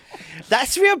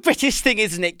 That's a real British thing,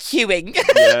 isn't it? Queuing.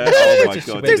 Yeah, oh my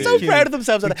god, They're it so is. proud of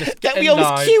themselves. That we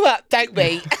always queue up, don't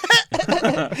we?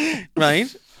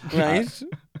 Right.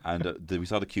 And we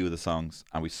saw the queue of the songs,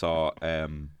 and we saw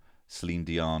Celine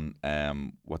Dion.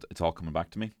 It's all coming back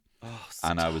to me. Oh,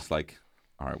 and I was like,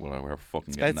 all right, well, we're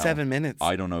fucking getting about that 7 one. minutes.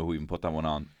 I don't know who even put that one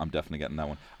on. I'm definitely getting that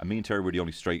one. And me and Terry were the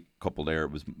only straight couple there.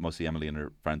 It was mostly Emily and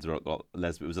her friends. It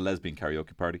was a lesbian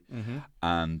karaoke party,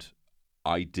 and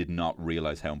I did not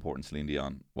realize how important Celine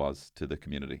Dion was to the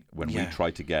community. When we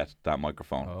tried to get that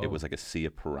microphone, it was like a sea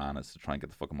of piranhas to try and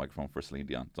get the fucking microphone for Celine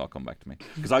Dion. It's all come back to me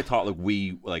because I thought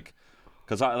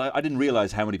because I didn't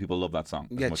realize how many people love that song.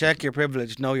 Yeah, check your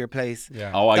privilege, know your place.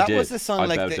 Yeah. Oh, I that did. That was the song,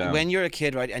 when you're a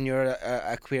kid, right, and you're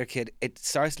a queer kid, it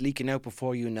starts leaking out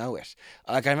before you know it.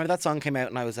 Like, I remember that song came out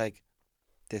and I was like,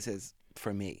 this is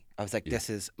for me. I was like, this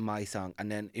is my song. And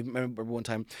then I remember one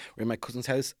time we were in my cousin's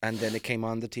house and then it came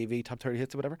on the TV, Top 30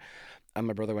 Hits or whatever. And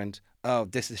my brother went, oh,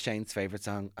 this is Shane's favourite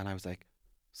song. And I was like,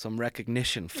 some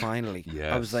recognition finally.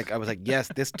 Yes. I was like, yes,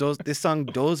 this song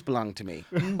does belong to me.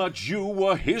 But you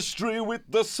were history with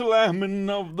the slamming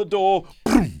of the door.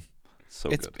 So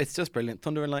good. It's just brilliant.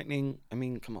 Thunder and Lightning. I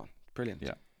mean, come on, brilliant.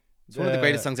 Yeah, it's one of the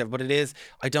greatest songs ever. But it is.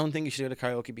 I don't think you should do it at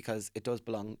karaoke because it does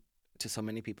belong to so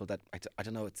many people that I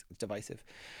don't know. It's divisive.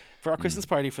 For our Christmas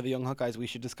party for the young hot guys, we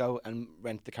should just go and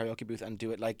rent the karaoke booth and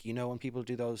do it like when people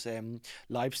do those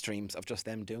live streams of just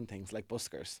them doing things like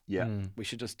buskers. Yeah, we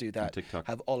should just do that. On TikTok.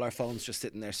 Have all our phones just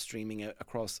sitting there streaming out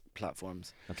across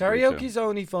platforms. Karaoke's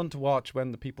only fun to watch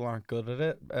when the people aren't good at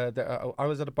it. I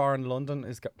was at a bar in London.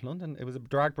 It was a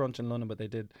drag brunch in London, but they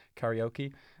did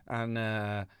karaoke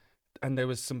and there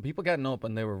was some people getting up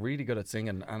and they were really good at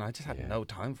singing and I just had no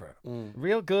time for it.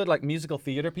 Real good like musical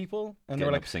theatre people and they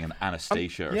were like singing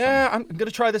Anastasia or something. I'm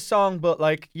gonna try this song but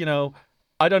like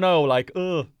I don't know like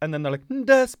and then they're like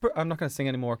desperate. I'm not gonna sing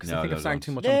anymore because I think I've sang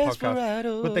too much on the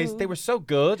podcast. But they were so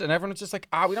good and everyone was just like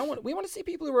we want to see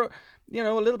people who were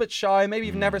a little bit shy, maybe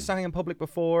you've never sang in public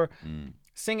before,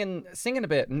 singing a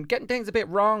bit and getting things a bit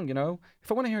wrong. If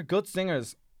I want to hear good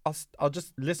singers, I'll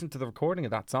just listen to the recording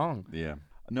of that song. Yeah.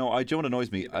 No, do you know what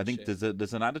annoys me? I think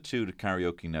there's an attitude at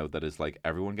karaoke now that is like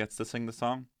everyone gets to sing the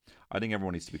song. I think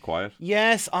everyone needs to be quiet.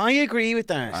 Yes, I agree with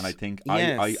that. And I think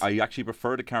yes. I actually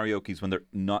prefer the karaoke's when they're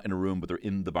not in a room but they're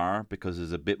in the bar because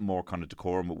there's a bit more kind of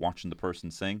decorum with watching the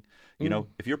person sing.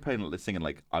 If you're singing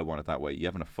like I Want It That Way, you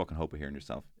haven't a fucking hope of hearing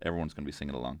yourself. Everyone's going to be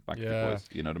singing along back to the voice.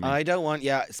 You know what I mean? I don't want,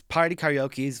 party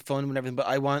karaoke is fun and everything, but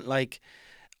I want like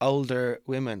older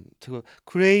women to go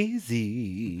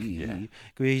crazy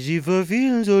for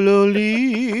feeling so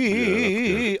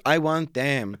lonely. I want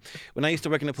them. When I used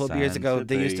to work in a pub years ago,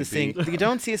 they used to sing. You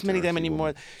don't see as many of them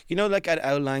anymore. Like at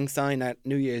Owl Lang Syne at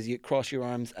New Year's, you cross your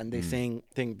arms and they sing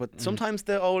thing. But sometimes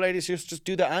the old ladies just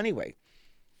do that anyway.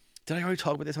 Did I already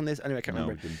talk about this on this? Anyway, I can't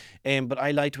remember. But I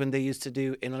liked when they used to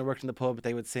do, when I worked in the pub,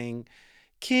 they would sing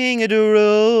King of the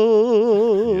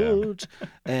Road.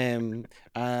 And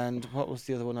what was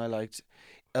the other one I liked?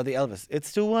 Oh, the Elvis.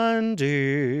 It's the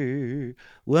wonder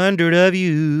of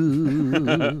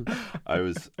you.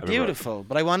 Beautiful.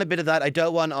 But I want a bit of that. I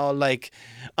don't want all like,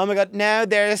 oh my God, now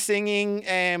they're singing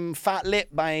Fat Lip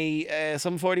by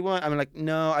Sum 41. I'm like,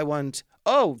 no, I want,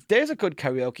 there's a good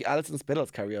karaoke. Alison Spittle's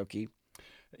karaoke.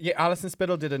 Yeah, Alison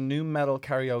Spittle did a new metal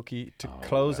karaoke to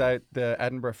close out the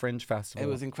Edinburgh Fringe Festival. It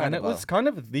was incredible. And it was kind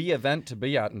of the event to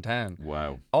be at in town.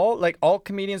 Wow. All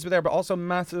comedians were there, but also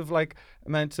massive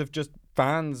amounts of just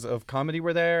fans of comedy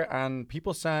were there, and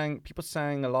people sang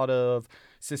a lot of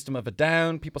System of a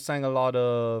Down, people sang a lot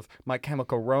of My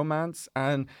Chemical Romance,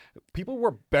 and people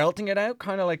were belting it out,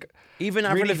 kind of like even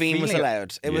Avril really Lavigne was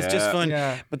allowed. It was just fun.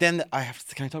 Yeah. But then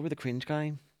can I talk about the cringe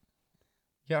guy?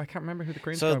 Yeah, I can't remember who the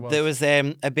cringe guy guy was. There was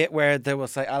a bit where there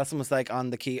was like Alison was like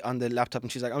on the laptop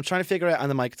and she's like, I'm trying to figure out on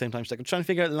the mic at the same time. She's like, I'm trying to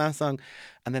figure out the last song,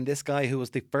 and then this guy who was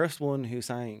the first one who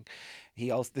sang,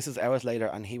 this is hours later,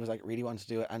 and he was like really wanted to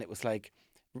do it, and it was like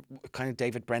kind of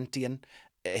David Brentian.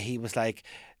 He was like,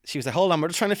 she was like, hold on, we're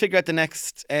just trying to figure out the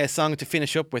next song to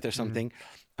finish up with or something.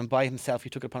 And by himself, he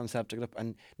took it upon himself, took it up.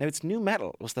 And now it's new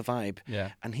metal was the vibe.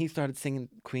 Yeah. And he started singing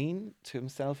Queen to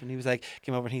himself. And he was like,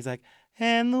 came over and he's like,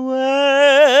 and the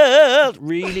world,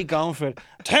 really going for it.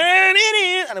 Turn it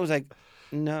in. And it was like,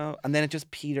 no. And then it just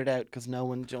petered out because no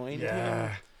one joined him.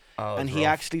 Oh, And it's he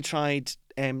rough. actually tried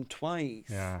twice.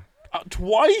 Yeah.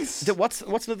 Twice? What's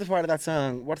another part of that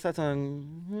song? What's that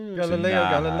song?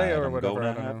 Galileo or I'm whatever. gonna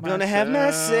I don't have know. Gonna have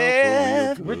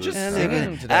myself myself. a We're real just good singing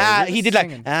time. today. We're He just did like,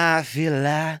 singing. I feel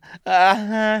alive.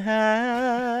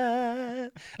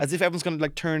 As if everyone's going to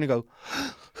like turn and go,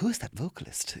 who is that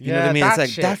vocalist? You know what I mean? It's that like,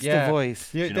 shit, that's yeah. the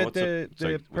voice. Yeah, Do you know what's the what's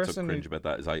so person cringe who, about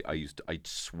that is I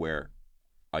swear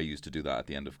I used to do that at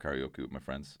the end of karaoke with my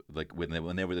friends. Like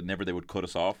whenever they would cut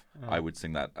us off, I would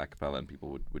sing that a cappella and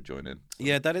people would join in.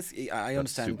 Yeah, that is, I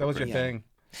understand. super that was your Yeah. thing.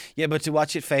 Yeah, but to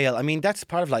watch it fail, I mean, that's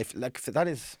part of life. Like, that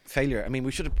is failure. I mean,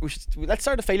 we should let's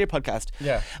start a failure podcast.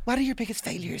 Yeah. What are your biggest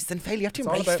failures? Then fail. You have to It's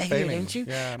all embrace about failure, failing. don't you?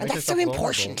 Yeah, and make that's so yourself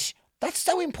important. That's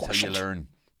so That's important. how you learn.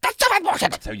 That's so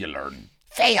important. That's how you learn.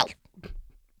 Fail.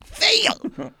 Fail.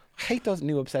 I hate those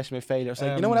new obsession with failure. It's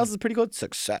like, you know what else is pretty good?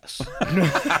 Success.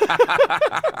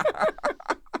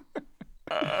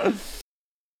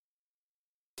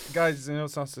 Guys, you know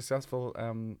it's not successful.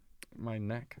 My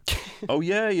neck. Oh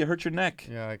yeah, you hurt your neck.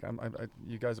 Yeah,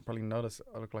 you guys have probably noticed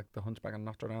I look like the Hunchback of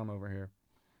Notre Dame over here.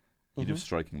 You do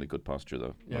strikingly good posture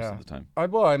though most of the time. I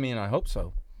hope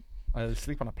so. I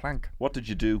sleep on a plank. What did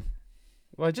you do?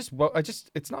 Well,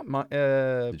 it's not my.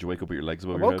 Did you wake up with your legs I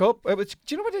above your woke head? up.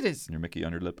 Do you know what it is? And your Mickey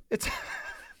on your lip? It's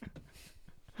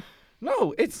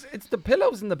no, it's the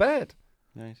pillows in the bed.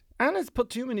 Right. Anna's put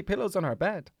too many pillows on our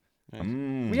bed.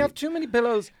 Mm. We have too many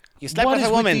pillows. You slept with a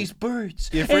woman. birds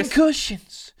Your first-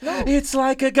 cushions? No. It's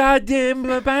like a goddamn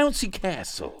bouncy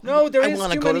castle. No, there I is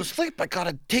want to too go many. to sleep. I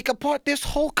gotta take apart this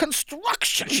whole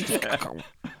construction.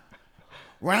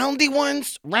 Roundy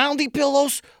ones, roundy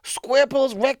pillows, square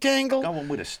pillows, rectangle. Got one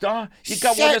with a star. You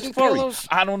got one Satin that's furry. pillows.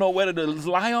 I don't know whether to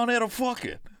lie on it or fuck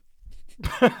it.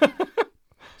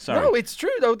 Sorry. No, it's true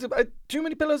though. Too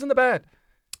many pillows in the bed.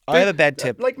 I have a bed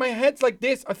tip. Like my head's like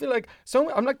this. I feel like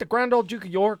I'm like the grand old Duke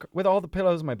of York with all the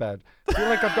pillows in my bed. I feel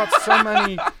like I've got so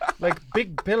many like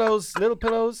big pillows, little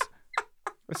pillows.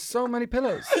 There's so many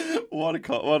pillows. What a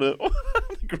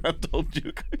grand old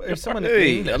duke. There's someone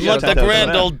Hey, I'm Yeah, not the that-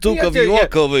 grand old Duke Yeah, of yeah,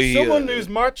 York yeah. over here. Someone who's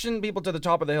marching people to the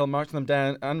top of the hill, marching them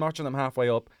down, and marching them halfway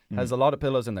up has a lot of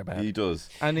pillows in their bed. He does.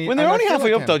 And When they're and I only feel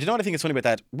halfway like up, though, him. do you know what I think is funny about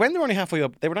that? When they're only halfway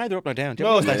up, they were neither up nor down. Do you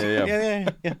No, ever notice that?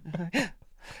 yeah.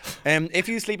 Yeah. If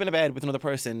you sleep in a bed with another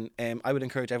person, I would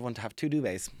encourage everyone to have 2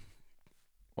 duvets.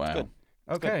 Wow. good.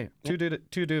 Okay, two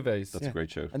duvets. That's a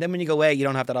great show. And then when you go away, you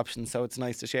don't have that option, so it's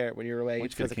nice to share when you're away. Why'd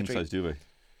It you feels get a like a king treat. size duvet?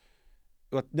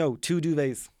 What? No, 2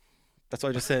 duvets. That's what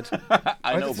I just said.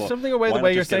 I know, There's but something away why the not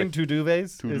way you're just get saying 2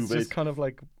 duvets. two It's duvets? just kind of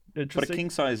like But a interesting. king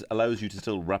size allows you to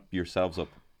still wrap yourselves up.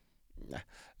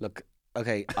 Look,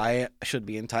 okay, I should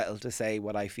be entitled to say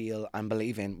what I feel and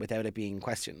believe in without it being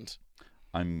questioned.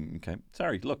 I'm okay.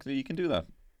 Sorry, look, you can do that.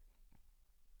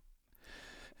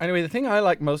 Anyway, the thing I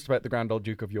like most about the grand old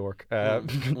Duke of York,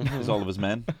 Is all of his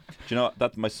men. Do you know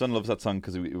that my son loves that song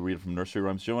because we read it from nursery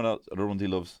rhymes. Do you know what other ones he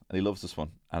loves? And he loves this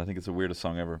one. And I think it's the weirdest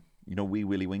song ever. You know Wee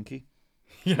Willie Winky?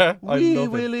 yeah, I Wee love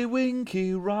it. Willie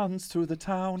Winky runs through the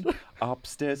town,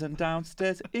 upstairs and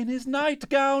downstairs in his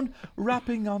nightgown,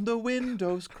 rapping on the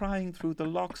windows, crying through the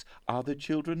locks. Are the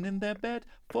children in their bed?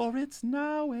 For it's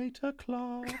now 8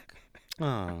 o'clock.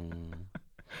 Oh.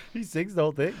 He sings the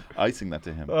whole thing. I sing that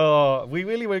to him. Oh, Wee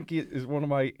Willie Winky is one of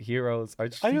my heroes. I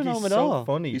just I think don't know he's him at so all.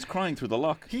 funny. He's crying through the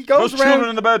lock. He goes Those around children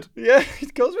in the bed. Yeah, he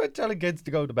goes around telling kids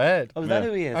to go to bed. Oh, is that Yeah.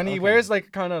 who he is? And he Okay. wears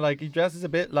like kind of like he dresses a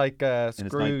bit like his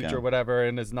Scrooge nightgown. or whatever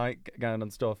in his nightgown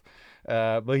and stuff.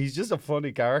 But he's just a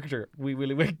funny character, Wee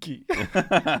Willie Winky.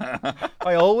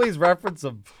 I always reference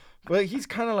him, but he's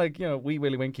kind of like Wee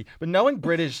Willie Winky. But knowing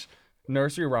British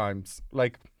nursery rhymes,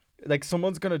 like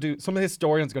someone's gonna do, some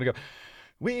historian's gonna go,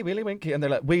 Wee Willie Winky, and they're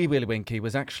like, Wee Willie Winky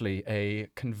was actually a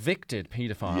convicted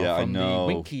paedophile Yeah, I from the know.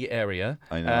 Winky area.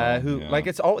 I know, Who yeah. like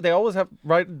they always have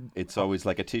right. It's always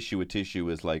like a tissue. A tissue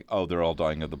is like, oh, they're all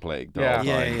dying of the plague. They're Yeah. all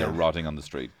Yeah, dying. yeah. They're rotting on the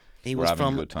street. He We're was having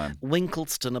from a good time.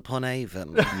 Winkleston upon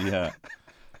Avon. Yeah.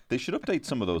 They should update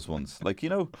some of those ones. Like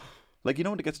when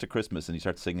it gets to Christmas and you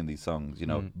start singing these songs,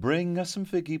 bring us some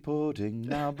figgy pudding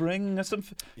now, bring us some.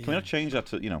 Can we not change that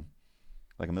to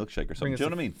like a milkshake or something? Bring us Do you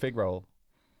know a what I mean? Fig roll.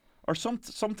 Or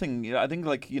something. I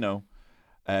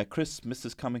think Christmas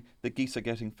is coming. The geese are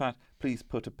getting fat. Please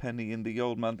put a penny in the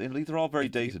old man. These are all very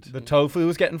dated. The tofu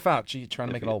is getting fat. Gee, trying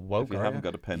to make it all woke. If you are haven't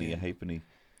ya? got a penny, a halfpenny.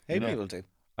 Hey, You know, people do.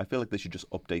 I feel like they should just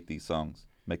update these songs,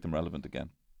 make them relevant again.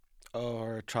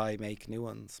 Or try make new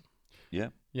ones. Yeah.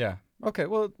 Yeah. Okay.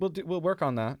 Well, we'll work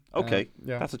on that. Okay.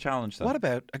 Yeah. That's a challenge then. What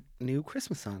about a new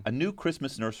Christmas song? A new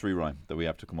Christmas nursery rhyme that we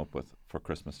have to come up with for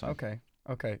Christmas time.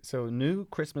 Okay. So new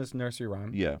Christmas nursery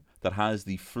rhyme. Yeah. That has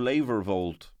the flavour of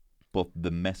old, but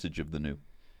the message of the new.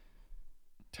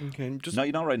 Okay. Just No,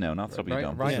 you're not right now. Not stopping you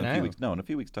down. right In a now? few weeks. No, in a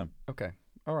few weeks' time. Okay.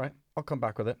 All right. I'll come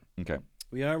back with it. Okay.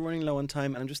 We are running low on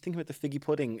time, and I'm just thinking about the figgy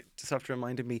pudding. Just after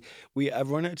reminded me, we have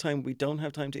run out of time. We don't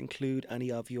have time to include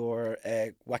any of your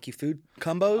wacky food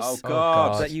combos. Oh,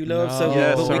 God. That you love. No. So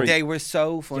Yeah, but sorry. they were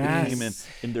so funny. Yes. Came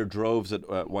in their droves at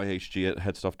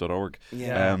yhg@headstuff.org.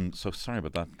 Yeah. So sorry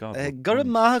about that. God. Gurad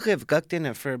Maharev got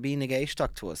dinner for being a gay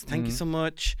stock to us. Thank you so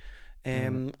much.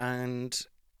 And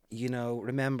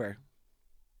remember.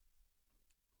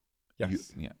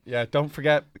 Yes. Yeah. Yeah. Don't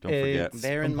forget. Don't forget. It's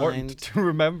Bear in important mind. to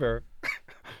remember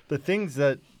the things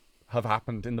that have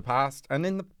happened in the past and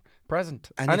in the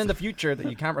present and if- in the future that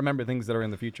you can't remember things that are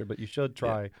in the future, but you should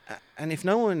try. And if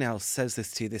no one else says this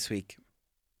to you this week,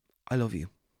 I love you.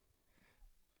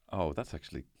 Oh, that's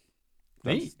actually.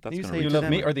 Me? That's You going say to You reach. love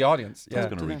me or the audience? That's Yeah.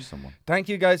 going to reach someone. Thank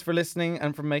you guys for listening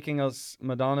and for making us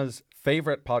Madonna's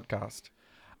favorite podcast.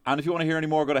 And if you want to hear any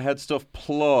more, go to Headstuff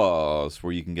Plus,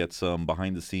 where you can get some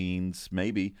behind the scenes,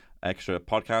 maybe extra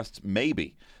podcasts,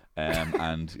 maybe,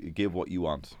 and give what you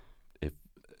want. If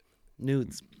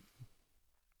Nudes.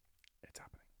 It's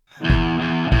happening.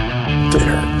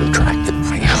 They're attractive.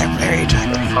 They're very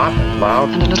attractive. Hot and loud.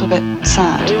 And a little bit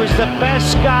sad. He was the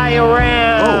best guy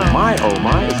around. Oh my,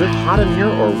 is it hot in here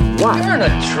or what? You're an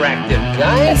attractive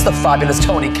guy. It's the fabulous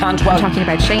Tony Cantwell. I'm talking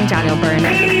about Shane Daniel Byrne.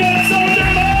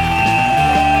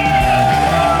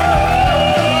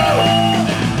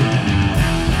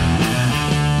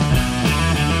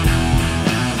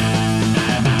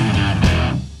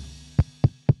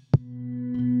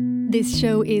 This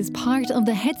show is part of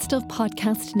the Head Stuff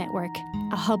Podcast Network,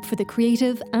 a hub for the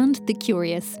creative and the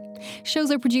curious.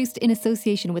 Shows are produced in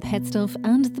association with Head Stuff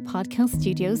and the Podcast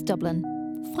Studios Dublin.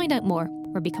 Find out more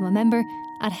or become a member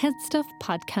at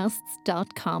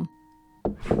headstuffpodcasts.com.